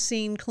crime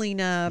scene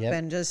cleanup Yep.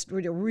 and just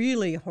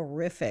really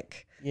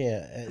horrific.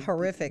 Yeah,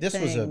 Horrific This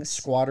was a things.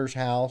 squatter's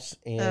house,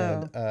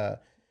 and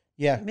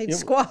yeah, I mean,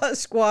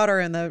 squatter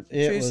in the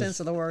it true was- sense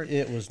of the word.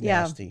 it was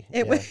Yeah. nasty.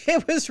 It Yeah.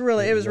 was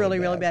really It was really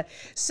really bad.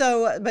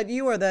 So, but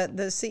you were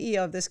the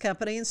CEO of this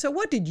company, and so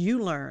what did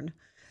you learn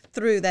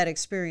through that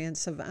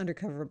experience of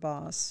Undercover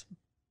Boss?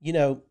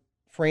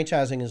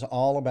 Franchising is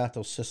all about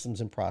those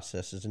systems and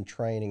processes and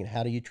training, and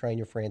how do you train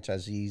your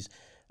franchisees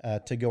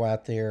to go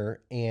out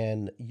there,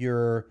 and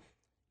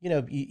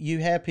you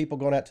have people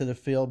going out to the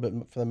field,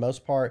 but for the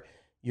most part,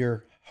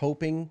 you're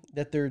hoping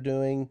that they're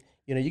doing,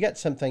 you got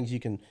some things you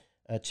can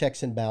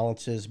checks and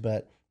balances,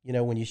 but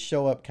when you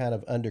show up kind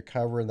of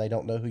undercover and they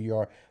don't know who you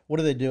are, what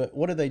are they doing?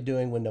 What are they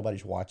doing when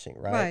nobody's watching,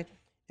 right? Right.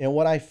 And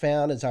what I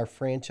found is our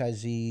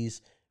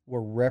franchisees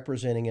were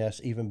representing us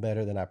even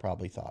better than I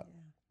probably thought.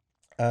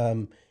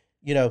 And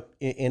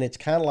it's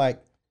kind of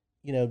like,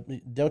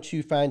 don't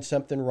you find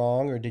something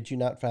wrong, or did you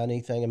not find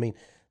anything? I mean,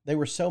 they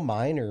were so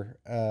minor,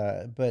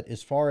 but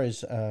as far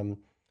as,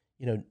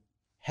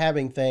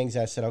 having things,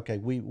 I said, okay,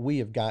 we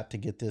have got to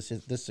get this.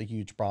 This is a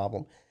huge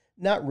problem.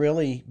 Not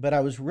really, but I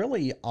was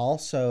really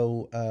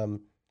also,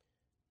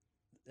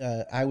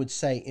 I would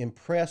say,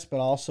 impressed, but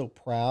also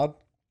proud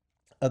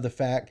of the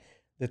fact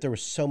that there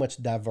was so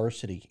much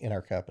diversity in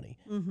our company,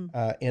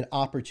 and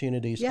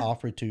opportunities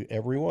offered to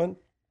everyone.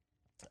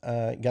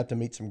 Got to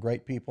meet some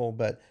great people,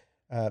 but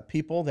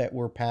people that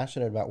were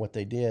passionate about what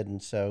they did.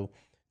 And so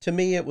to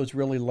me, it was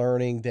really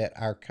learning that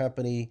our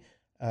company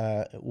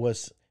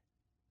was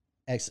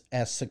as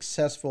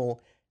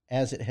successful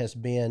as it has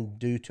been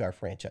due to our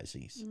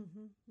franchisees.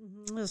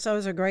 So it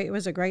was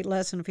a great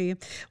lesson for you.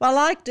 Well, I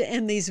like to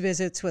end these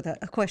visits with a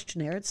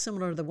questionnaire. It's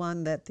similar to the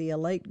one that the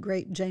late,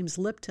 great James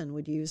Lipton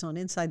would use on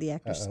Inside the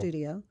Actor's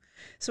Studio.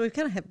 So we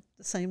kind of have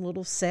the same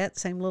little set,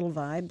 same little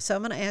vibe. So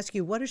I'm going to ask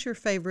you, what is your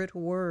favorite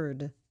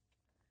word?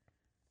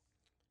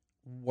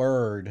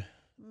 Word.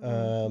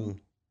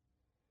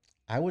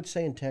 I would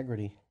say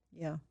integrity.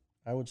 Yeah.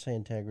 I would say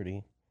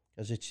integrity,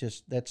 because it's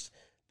just, that's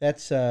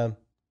that's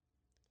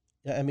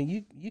I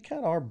mean, you kind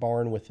of are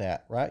born with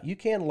that, right? You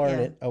can learn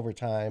Yeah. it over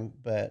time,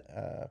 but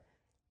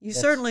You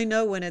that's certainly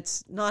know when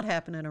it's not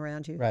happening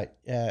around you. right.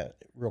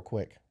 Real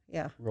quick,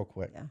 Yeah. real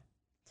quick. Yeah.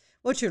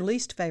 What's your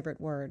least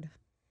favorite word?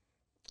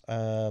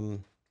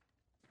 Um,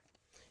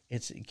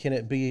 can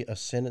it be a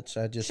sentence?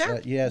 I just Sure.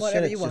 yeah, Whatever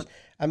sentence. you want.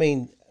 I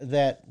mean,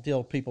 that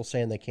deal people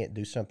saying they can't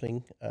do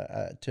something.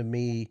 To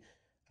me,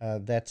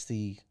 that's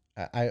the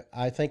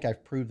I think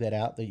I've proved that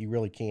out that you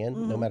really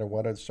can, no matter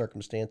what are the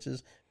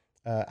circumstances.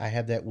 I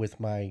have that with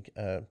my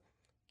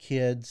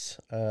kids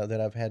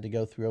that I've had to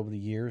go through over the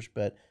years,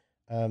 but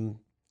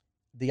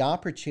the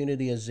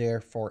opportunity is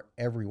there for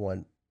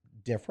everyone.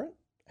 Different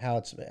how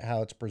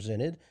it's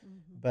presented,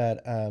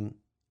 but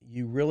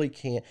you really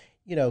can't.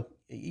 You know,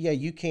 yeah,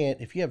 you can't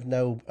if you have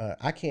no.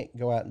 I can't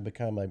go out and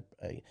become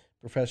a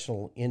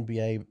professional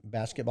NBA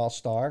basketball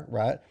star,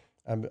 right?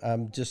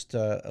 I'm just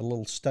a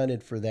little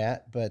stunted for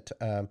that, but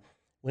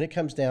when it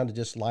comes down to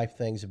just life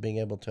things of being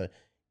able to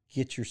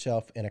get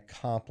yourself and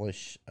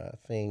accomplish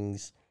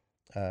things,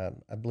 I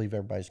believe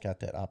everybody's got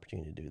that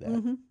opportunity to do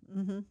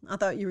that. I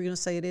thought you were going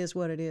to say it is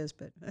what it is,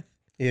 but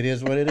It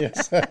is what it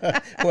is.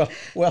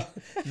 well,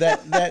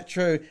 that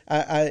true.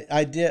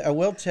 I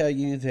will tell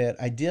you that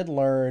I did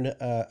learn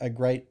a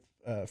great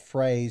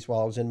phrase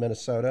while I was in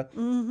Minnesota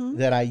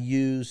that I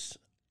use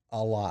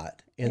a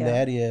lot, and Yeah.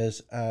 that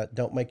is,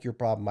 "Don't make your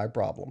problem my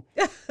problem."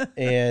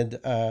 And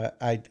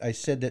I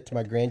said that to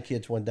my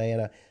grandkids one day,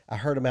 and I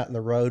heard them out in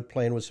the road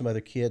playing with some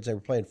other kids. They were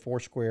playing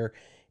Foursquare,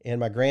 and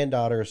my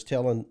granddaughter is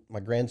telling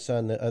my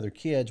grandson, the other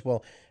kids,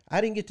 "Well, I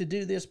didn't get to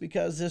do this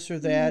because this or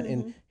that."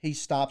 And he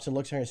stops and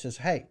looks at her and says,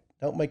 "Hey,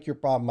 don't make your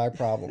problem my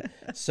problem."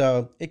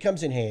 So it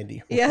comes in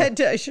handy. yeah, it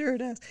does, sure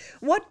does.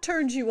 What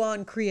turns you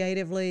on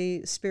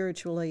creatively,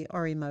 spiritually,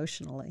 or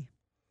emotionally?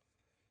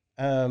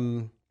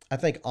 I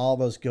think all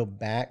those go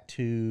back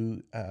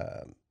to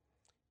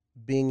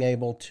being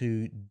able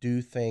to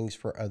do things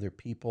for other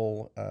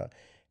people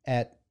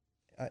at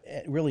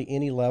really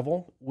any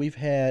level. We've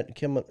had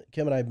Kim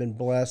and I have been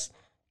blessed,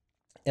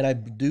 and I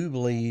do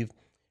believe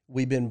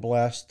we've been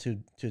blessed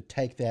to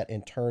take that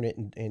and turn it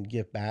and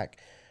give back.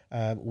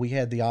 We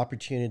had the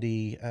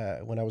opportunity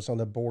when I was on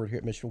the board here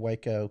at Mission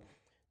Waco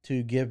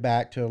to give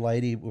back to a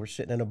lady. We were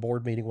sitting in a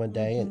board meeting one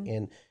day,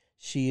 and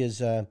she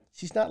is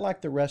she's not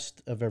like the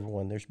rest of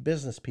everyone. There's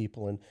business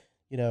people, and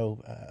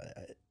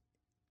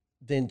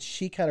then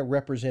she kind of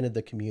represented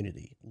the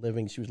community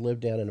living. She was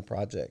lived down in the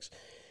projects,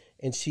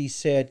 and she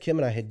said, Kim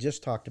and I had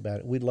just talked about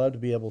it. We'd love to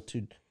be able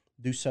to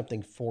do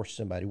something for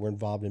somebody. We're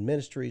involved in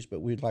ministries,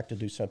 but we'd like to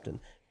do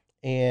something.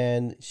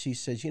 And she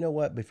says, "You know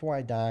what? Before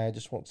I die,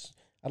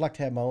 I'd like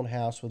to have my own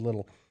house with a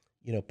little,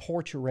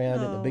 porch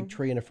around it and a big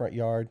tree in the front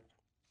yard."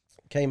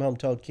 Came home,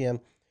 told Kim,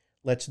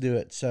 "Let's do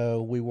it."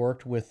 So we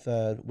worked with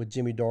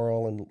Jimmy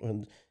Doral,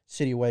 and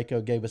City of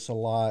Waco gave us a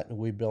lot, and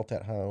we built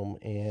that home.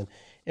 And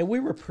we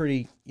were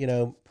pretty,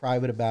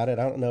 private about it.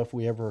 I don't know if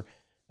we ever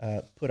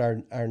put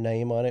our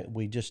name on it.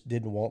 We just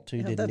didn't want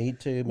to, didn't need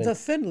to. The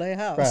Finley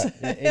house.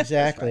 Right,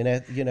 exactly.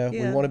 Right. And we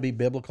Yeah. want to be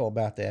biblical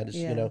about that. It's,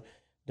 Yeah.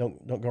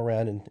 Don't go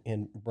around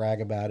and brag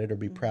about it or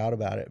be proud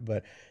about it.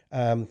 But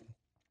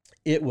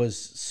it was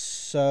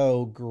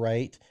so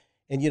great.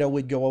 And,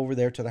 we'd go over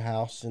there to the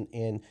house,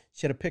 and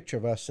she had a picture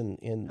of us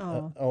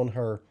on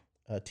her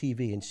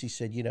TV. And she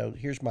said,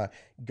 "Here's my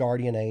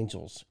guardian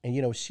angels."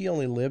 And, she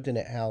only lived in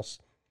that house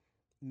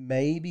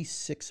maybe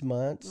 6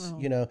 months.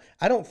 Oh.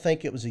 I don't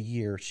think it was a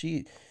year.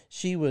 She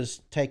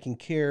was taking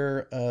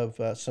care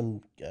of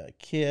some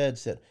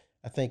kids that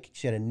I think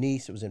she had a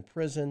niece that was in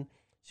prison.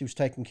 She was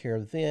taking care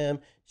of them.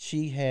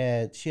 She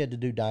had to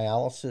do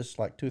dialysis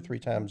like 2 or 3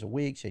 times a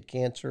week. She had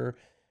cancer.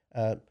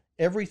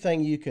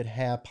 Everything you could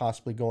have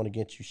possibly going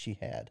against you, she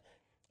had.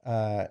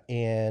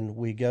 And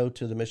we go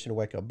to the Mission of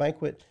Waco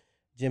banquet.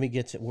 Jimmy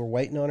gets it. We're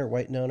waiting on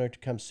her to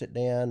come sit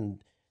down.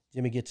 And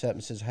Jimmy gets up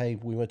and says, "Hey,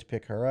 we went to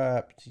pick her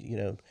up.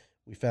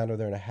 We found her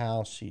there in a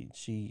house.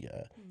 She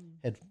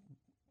had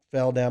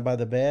fell down by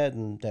the bed,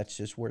 and that's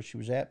just where she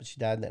was at. But she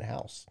died in that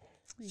house."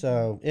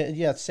 So it's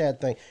a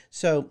sad thing.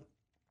 So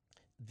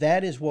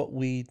that is what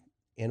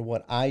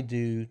what I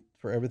do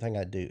for everything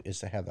I do is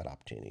to have that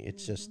opportunity.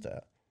 It's just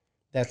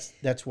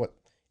that's what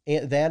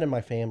that and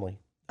my family.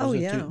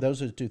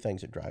 Those are the two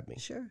things that drive me.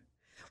 Sure.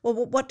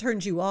 Well, what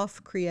turns you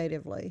off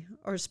creatively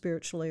or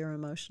spiritually or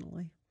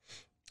emotionally?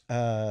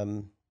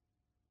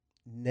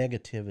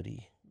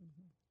 Negativity.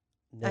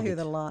 I hear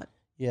that a lot.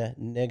 Yeah,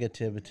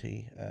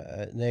 negativity,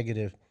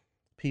 negative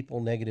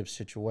people, negative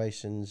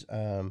situations.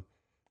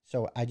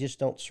 So I just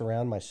don't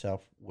surround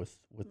myself with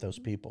those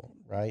people,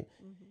 right?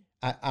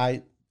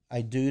 I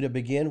do to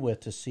begin with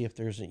to see if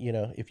there's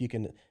if you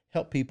can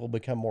help people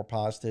become more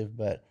positive,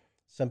 but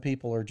some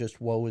people are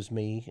just woe is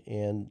me,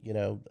 and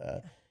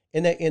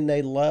and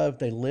they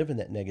live in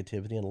that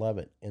negativity and love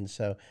it, and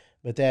so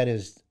but that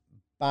is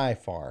by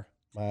far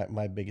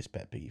my biggest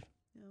pet peeve.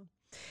 Yeah.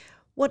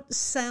 What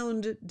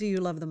sound do you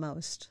love the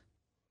most?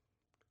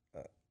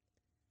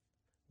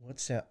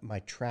 What's that? My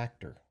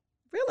tractor.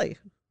 Really?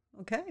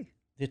 Okay.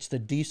 It's the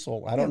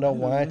diesel. I don't know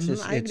why. It's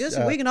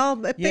just, we can all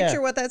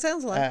picture what that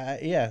sounds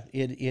like. Yeah,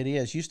 it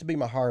is. Used to be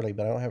my Harley,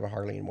 but I don't have a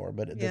Harley anymore.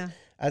 But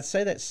I'd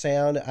say that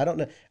sound, I don't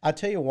know. I'll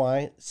tell you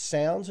why.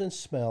 Sounds and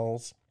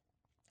smells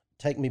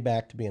take me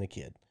back to being a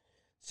kid.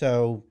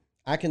 So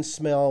I can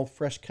smell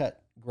fresh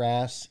cut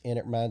grass, and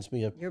it reminds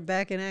me of... You're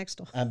back in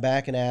Axtell. I'm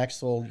back in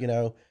Axtell,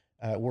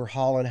 we're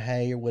hauling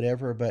hay or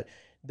whatever. But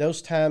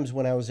those times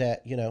when I was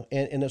at,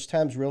 and those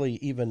times really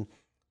even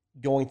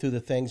going through the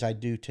things I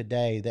do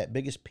today, that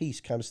biggest piece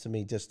comes to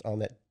me just on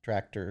that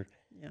tractor,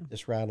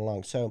 just riding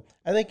along. So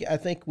I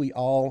think we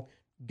all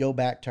go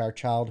back to our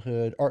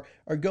childhood or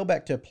go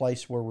back to a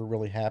place where we're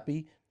really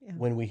happy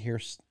when we hear,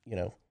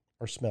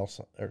 or smell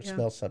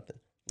something.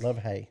 Love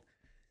hay.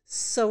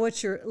 So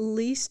what's your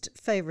least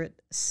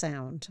favorite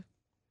sound?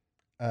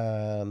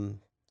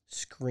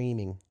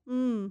 Screaming.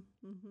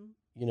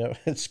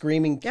 Mm-hmm.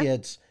 Screaming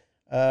kids.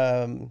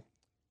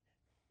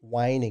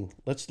 Whining.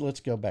 Let's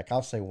go back.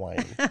 I'll say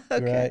whining.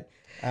 Okay.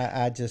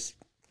 Right?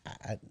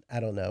 I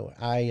don't know.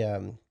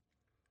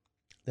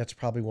 That's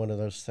probably one of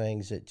those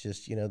things that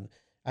just,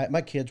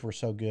 my kids were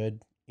so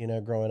good,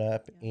 growing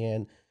up,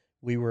 and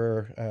we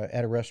were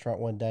at a restaurant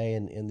one day,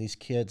 and these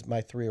kids,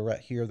 my three are right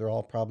here. They're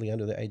all probably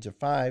under the age of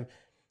 5,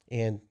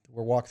 and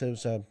we're walking.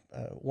 There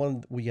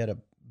was we had a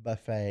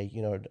buffet,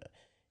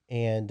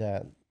 and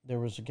there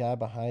was a guy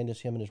behind us,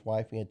 him and his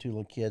wife. We had 2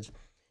 little kids.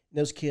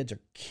 Those kids are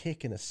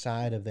kicking the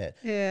side of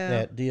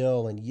that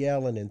deal and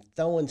yelling and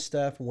throwing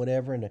stuff and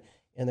whatever. And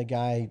the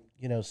guy,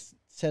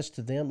 says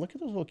to them, "Look at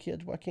those little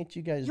kids. Why can't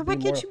you guys? Why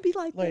can't you be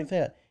like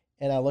that?"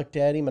 And I looked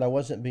at him, and I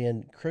wasn't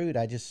being crude.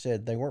 I just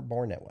said they weren't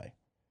born that way,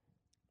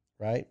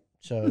 right?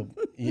 So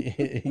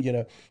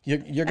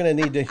you're going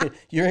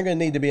to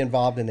need to be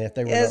involved in that.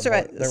 They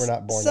were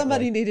not born.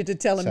 Somebody that way. needed to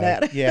tell him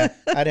that. Yeah,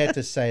 I'd have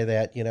to say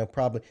that.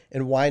 Probably.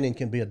 And whining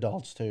can be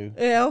adults too.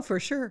 Yeah,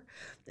 for sure.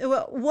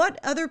 Well, what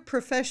other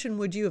profession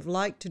would you have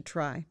liked to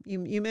try?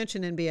 You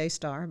mentioned NBA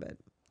star, but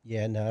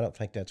yeah, no, I don't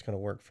think that's going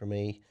to work for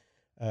me.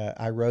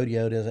 I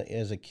rodeoed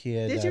as a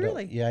kid. Did you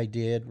really? Yeah, I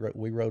did.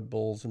 We rode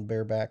bulls and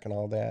bareback and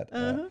all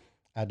that.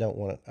 I don't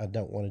want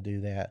to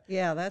do that.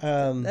 Yeah,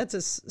 that's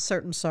a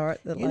certain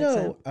sort that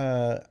likes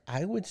that.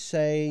 I would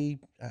say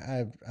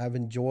I've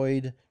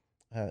enjoyed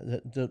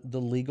the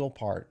legal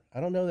part.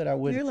 I don't know that I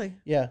would. Really?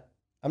 Yeah,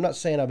 I'm not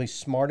saying I'll be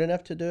smart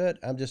enough to do it.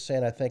 I'm just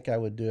saying I think I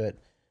would do it.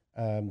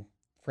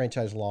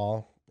 Franchise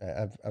law.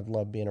 I've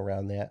loved being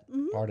around that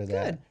part of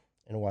that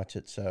and watch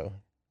it. So,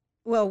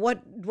 well,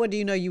 what do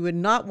you know you would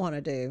not want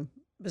to do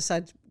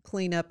besides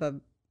clean up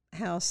a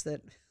house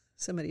that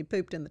somebody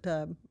pooped in the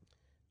tub?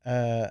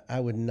 I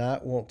would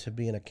not want to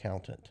be an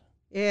accountant.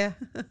 Yeah.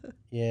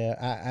 Yeah.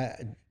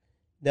 I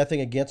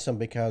nothing against them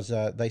because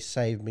they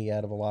saved me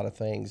out of a lot of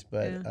things.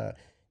 But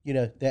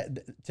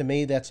that to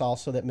me, that's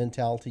also that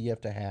mentality you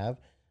have to have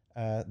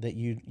that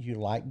you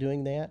like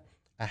doing that.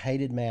 I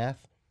hated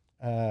math.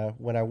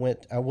 When I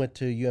went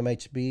to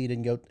UMHB,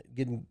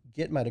 didn't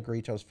get my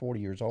degree till I was 40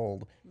 years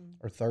old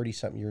or 30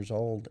 something years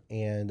old,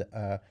 and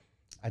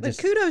But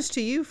kudos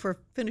to you for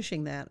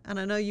finishing that. And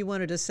I know you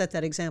wanted to set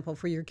that example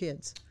for your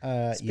kids.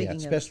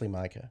 Especially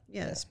Micah.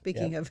 Yeah,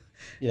 speaking of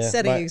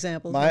setting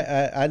examples.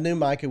 I knew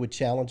Micah would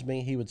challenge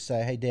me. He would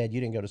say, "Hey, Dad, you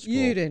didn't go to school."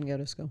 You didn't go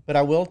to school. But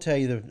I will tell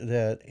you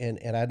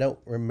and I don't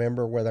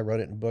remember whether I wrote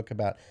it in a book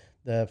about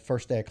the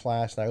first day of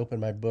class, and I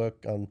opened my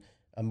book on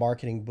a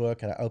marketing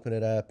book, and I opened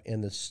it up,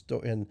 and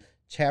in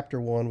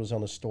chapter 1 was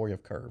on the story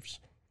of curves.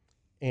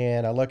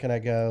 And I look and I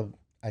go,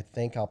 I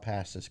think I'll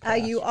pass this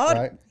class. You ought,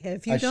 right?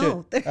 If you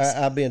don't.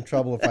 I'll be in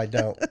trouble if I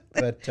don't.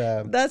 But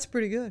that's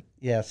pretty good.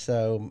 Yeah,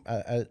 so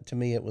to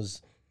me it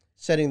was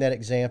setting that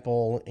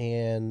example,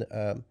 and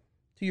to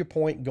your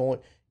point,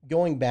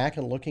 going back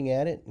and looking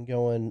at it and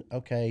going,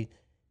 okay,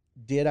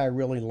 did I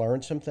really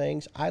learn some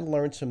things? I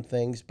learned some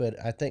things, but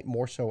I think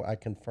more so I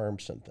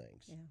confirmed some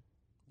things,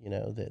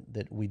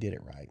 that we did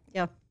it right.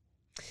 Yeah.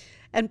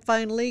 And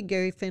finally,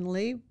 Gary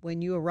Finley,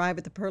 when you arrive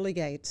at the pearly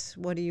gates,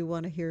 what do you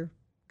want to hear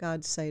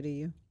God say to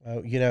you?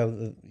 You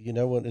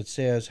know what it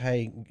says,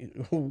 hey,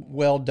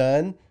 well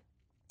done.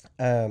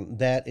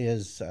 That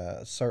is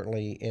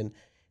certainly, and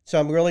so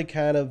I'm really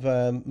kind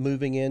of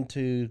moving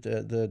into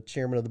the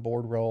chairman of the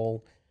board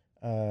role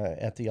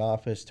at the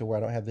office to where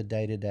I don't have the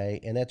day-to-day.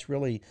 And that's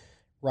really,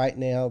 right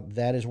now,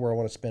 that is where I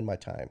want to spend my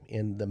time,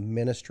 in the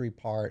ministry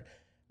part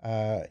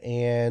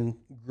and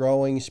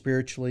growing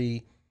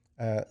spiritually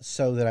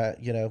so that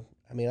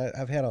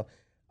I've had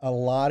a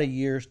lot of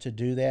years to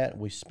do that.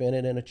 We spent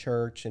it in a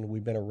church and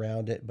we've been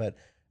around it, but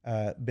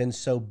been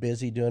so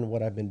busy doing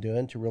what I've been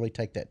doing to really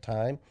take that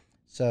time.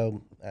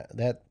 So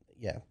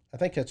I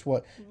think that's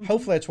what,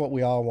 hopefully that's what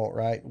we all want,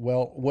 right?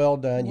 Well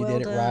done. You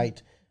did it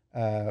right.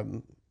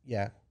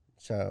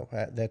 So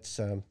that's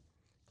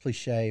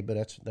cliche,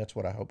 but that's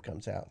what I hope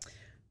comes out.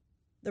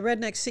 The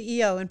Redneck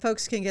CEO, and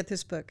folks can get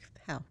this book.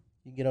 How?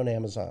 You can get on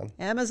Amazon.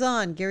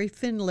 Amazon, Gary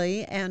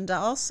Finley, and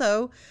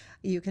also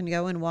you can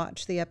go and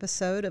watch the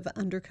episode of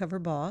Undercover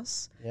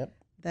Boss. Yep.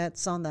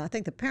 That's on I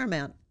think the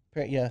Paramount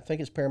Yeah, I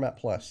think it's Paramount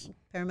Plus.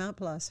 Paramount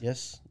Plus.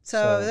 Yes.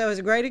 So that was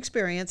a great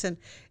experience, and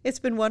it's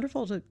been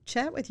wonderful to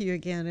chat with you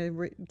again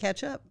and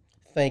catch up.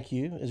 Thank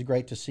you. It's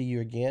great to see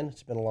you again.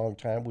 It's been a long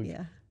time. We've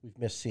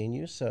missed seeing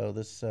you. So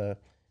this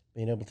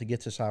being able to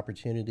get this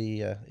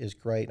opportunity is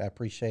great. I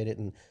appreciate it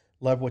and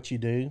love what you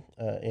do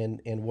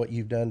and what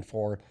you've done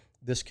for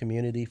this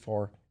community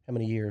for how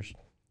many years?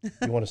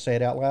 You want to say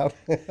it out loud?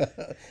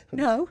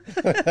 No.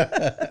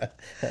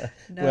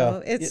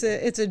 Well,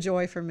 it's a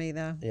joy for me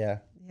though. Yeah.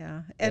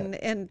 Yeah.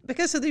 And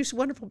because of these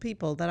wonderful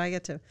people that I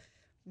get to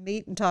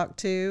meet and talk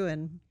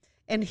to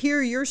and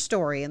hear your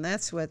story, and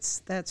that's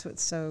what's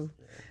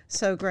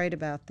so great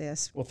about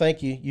this. Well,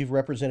 thank you. You've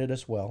represented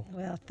us well.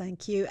 Well,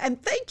 thank you.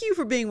 And thank you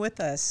for being with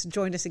us.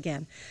 Join us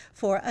again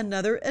for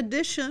another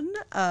edition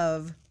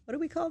of, what do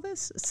we call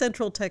this?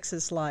 Central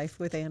Texas Life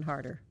with Ann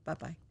Harder.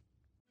 Bye-bye.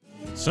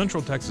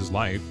 Central Texas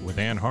Life with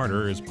Ann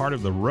Harder is part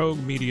of the Rogue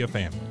Media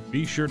family.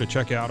 Be sure to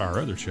check out our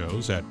other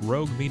shows at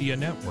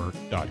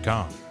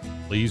roguemedianetwork.com.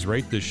 Please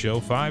rate this show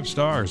 5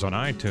 stars on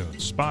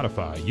iTunes,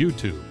 Spotify,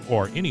 YouTube,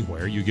 or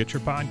anywhere you get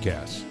your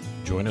podcasts.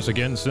 Join us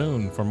again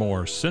soon for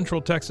more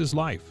Central Texas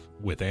Life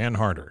with Ann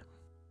Harder.